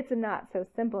 it's not so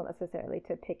simple necessarily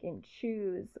to pick and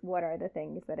choose what are the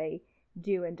things that I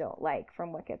do and don't like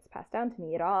from what gets passed down to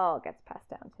me. It all gets passed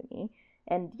down to me.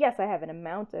 And yes, I have an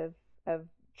amount of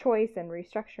choice and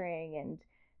restructuring and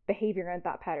behavior and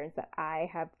thought patterns that I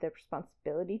have the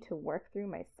responsibility to work through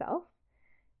myself.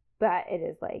 But it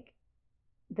is like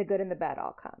the good and the bad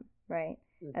all come, right?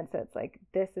 And so it's like,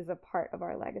 this is a part of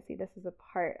our legacy. This is a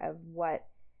part of what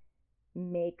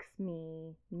makes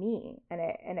me me, and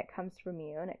it comes from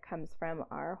you, and it comes from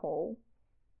our whole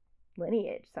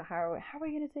lineage. So how are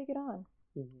we going to take it on?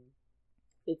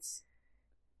 It's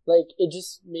like, it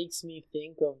just makes me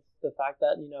think of the fact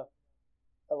that, you know,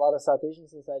 a lot of South Asian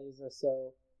societies are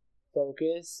so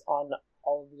focused on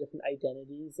all of the different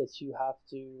identities that you have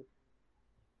to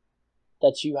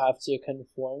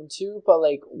conform to, but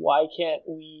like, why can't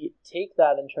we take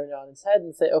that and turn it on its head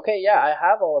and say, okay, yeah, I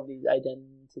have all of these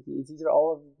identities, these are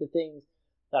all of the things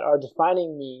that are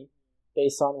defining me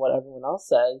based on what everyone else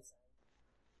says.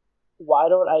 Why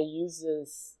don't I use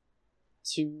this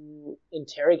to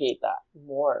interrogate that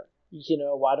more? You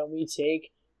know, why don't we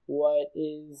take what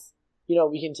is, you know,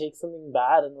 we can take something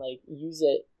bad and like use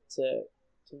it to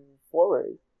move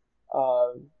forward.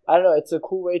 I don't know, it's a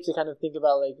cool way to kind of think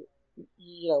about, like,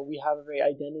 you know, we have a very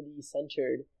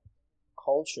identity-centered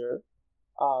culture,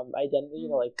 identity, you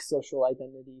know, like social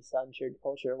identity-centered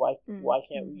culture. Why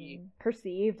can't we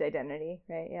perceived identity,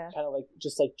 right? Yeah, kind of like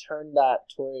just like turn that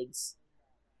towards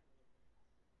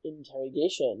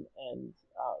interrogation and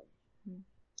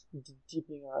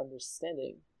deepening our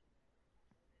understanding.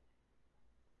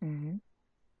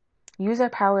 Use our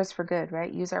powers for good,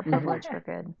 right? Use our privilege for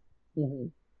good.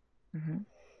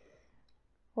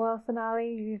 Well,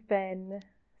 Sonali, you've been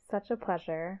such a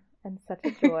pleasure and such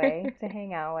a joy to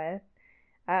hang out with.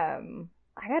 I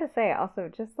gotta say, also,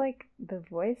 just like the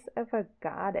voice of a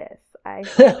goddess, I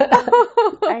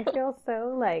feel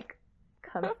so like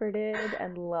comforted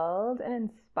and lulled and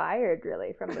inspired,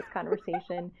 really, from this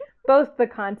conversation, both the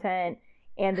content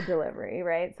and the delivery,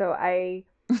 right? So I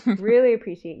really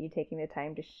appreciate you taking the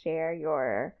time to share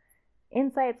your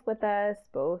insights with us,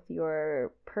 both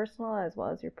your personal as well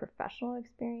as your professional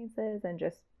experiences, and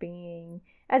just being,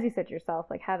 as you said yourself,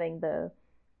 like having the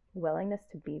willingness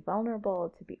to be vulnerable,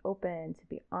 to be open, to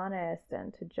be honest,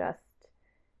 and to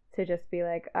just be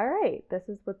like, all right, this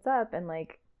is what's up, and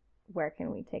like, where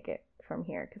can we take it from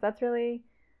here? Because that's really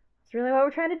what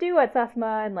we're trying to do at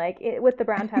SESMA, and like with the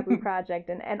Brown Taboo Project,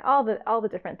 and all the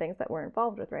different things that we're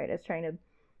involved with, right? Is trying to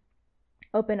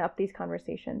open up these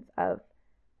conversations of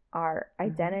our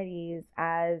identities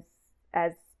as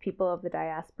people of the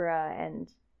diaspora, and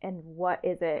what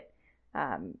is it,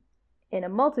 in a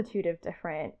multitude of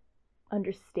different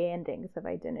understandings of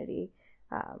identity,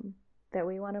 that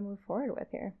we want to move forward with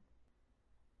here.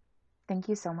 Thank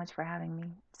you so much for having me.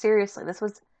 Seriously, this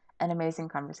was an amazing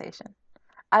conversation.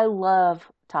 I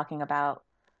love talking about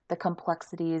the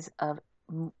complexities of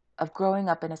growing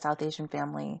up in a South Asian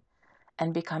family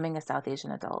and becoming a South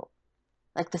Asian adult.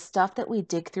 Like the stuff that we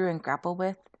dig through and grapple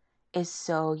with is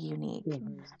so unique.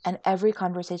 Mm-hmm. And every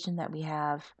conversation that we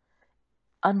have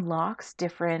unlocks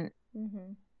different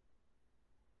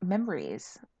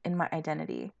memories in my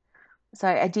identity. So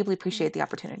I deeply appreciate the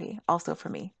opportunity also for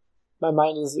me. My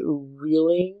mind is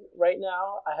reeling right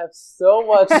now. I have so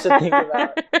much to think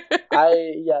about.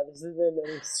 This has been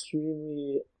an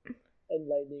extremely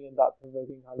enlightening and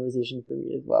thought-provoking conversation for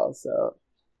me as well. So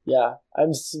yeah,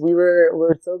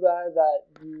 we're so glad that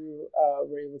you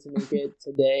were able to make it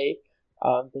today.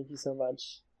 Thank you so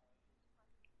much.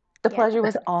 The pleasure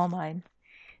was all mine.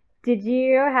 Did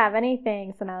you have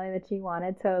anything, Sonali, that you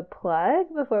wanted to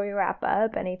plug before we wrap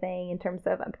up? Anything in terms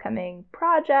of upcoming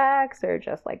projects or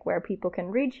just like where people can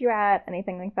reach you at?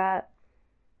 Anything like that?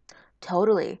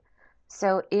 Totally.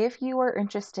 So if you are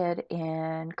interested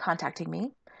in contacting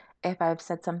me, if I've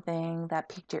said something that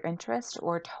piqued your interest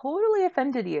or totally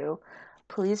offended you,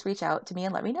 please reach out to me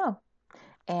and let me know.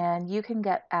 And you can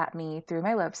get at me through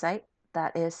my website.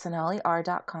 That is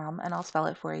sonaleer.com, and I'll spell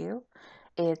it for you.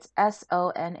 It's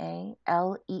SONALEER.com.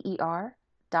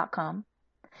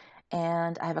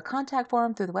 And I have a contact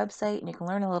form through the website, and you can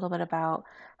learn a little bit about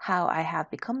how I have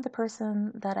become the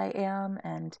person that I am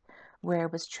and where I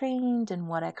was trained and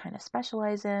what I kind of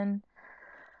specialize in.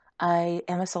 I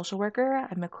am a social worker.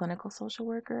 I'm a clinical social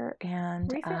worker, and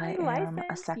Recently I am a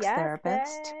licensed. sex Yes,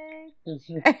 therapist.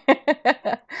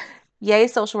 babe. Yay,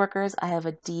 social workers. I have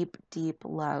a deep, deep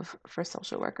love for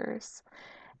social workers.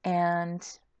 And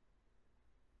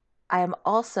I am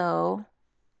also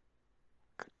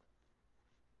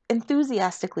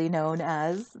enthusiastically known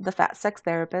as the Fat Sex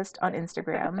Therapist on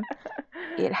Instagram.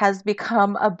 It has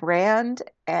become a brand,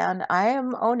 and I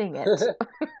am owning it.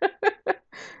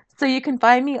 So you can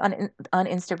find me on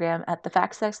Instagram at the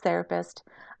Fat Sex Therapist.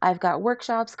 I've got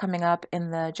workshops coming up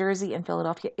in the Jersey and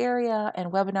Philadelphia area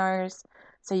and webinars.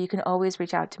 So you can always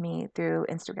reach out to me through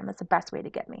Instagram. That's the best way to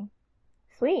get me.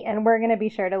 Sweet. And we're going to be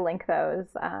sure to link those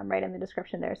right in the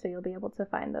description there, so you'll be able to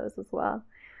find those as well.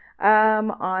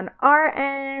 On our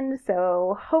end,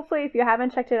 so hopefully if you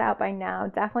haven't checked it out by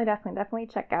now, definitely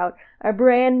check out our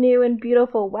brand new and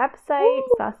beautiful website,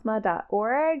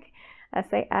 sasmha.org,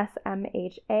 SASMHA.org.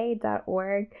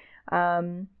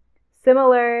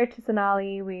 Similar to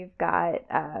Sonali, we've got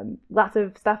lots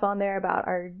of stuff on there about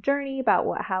our journey,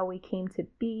 about how we came to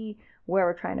be, where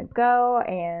we're trying to go,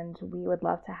 and we would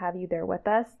love to have you there with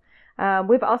us.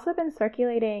 We've also been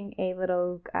circulating a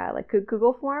little like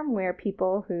Google form where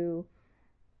people who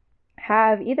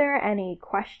have either any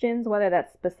questions, whether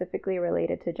that's specifically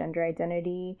related to gender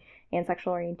identity and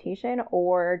sexual orientation,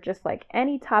 or just like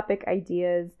any topic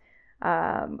ideas,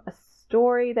 a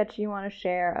story that you want to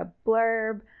share, a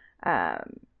blurb.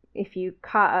 If you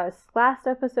caught us last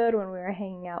episode when we were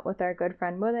hanging out with our good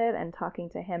friend Mudit and talking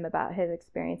to him about his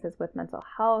experiences with mental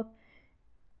health,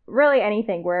 really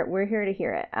anything, we're here to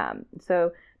hear it.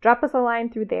 So drop us a line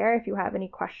through there if you have any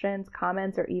questions,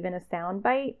 comments, or even a sound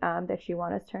bite that you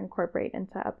want us to incorporate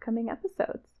into upcoming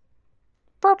episodes.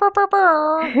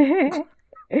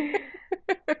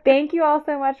 Thank you all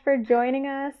so much for joining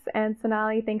us. And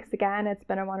Sonali, thanks again. It's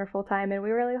been a wonderful time, and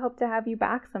we really hope to have you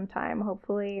back sometime.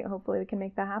 Hopefully we can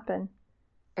make that happen.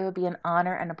 It would be an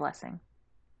honor and a blessing.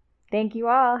 Thank you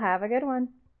all. Have a good one.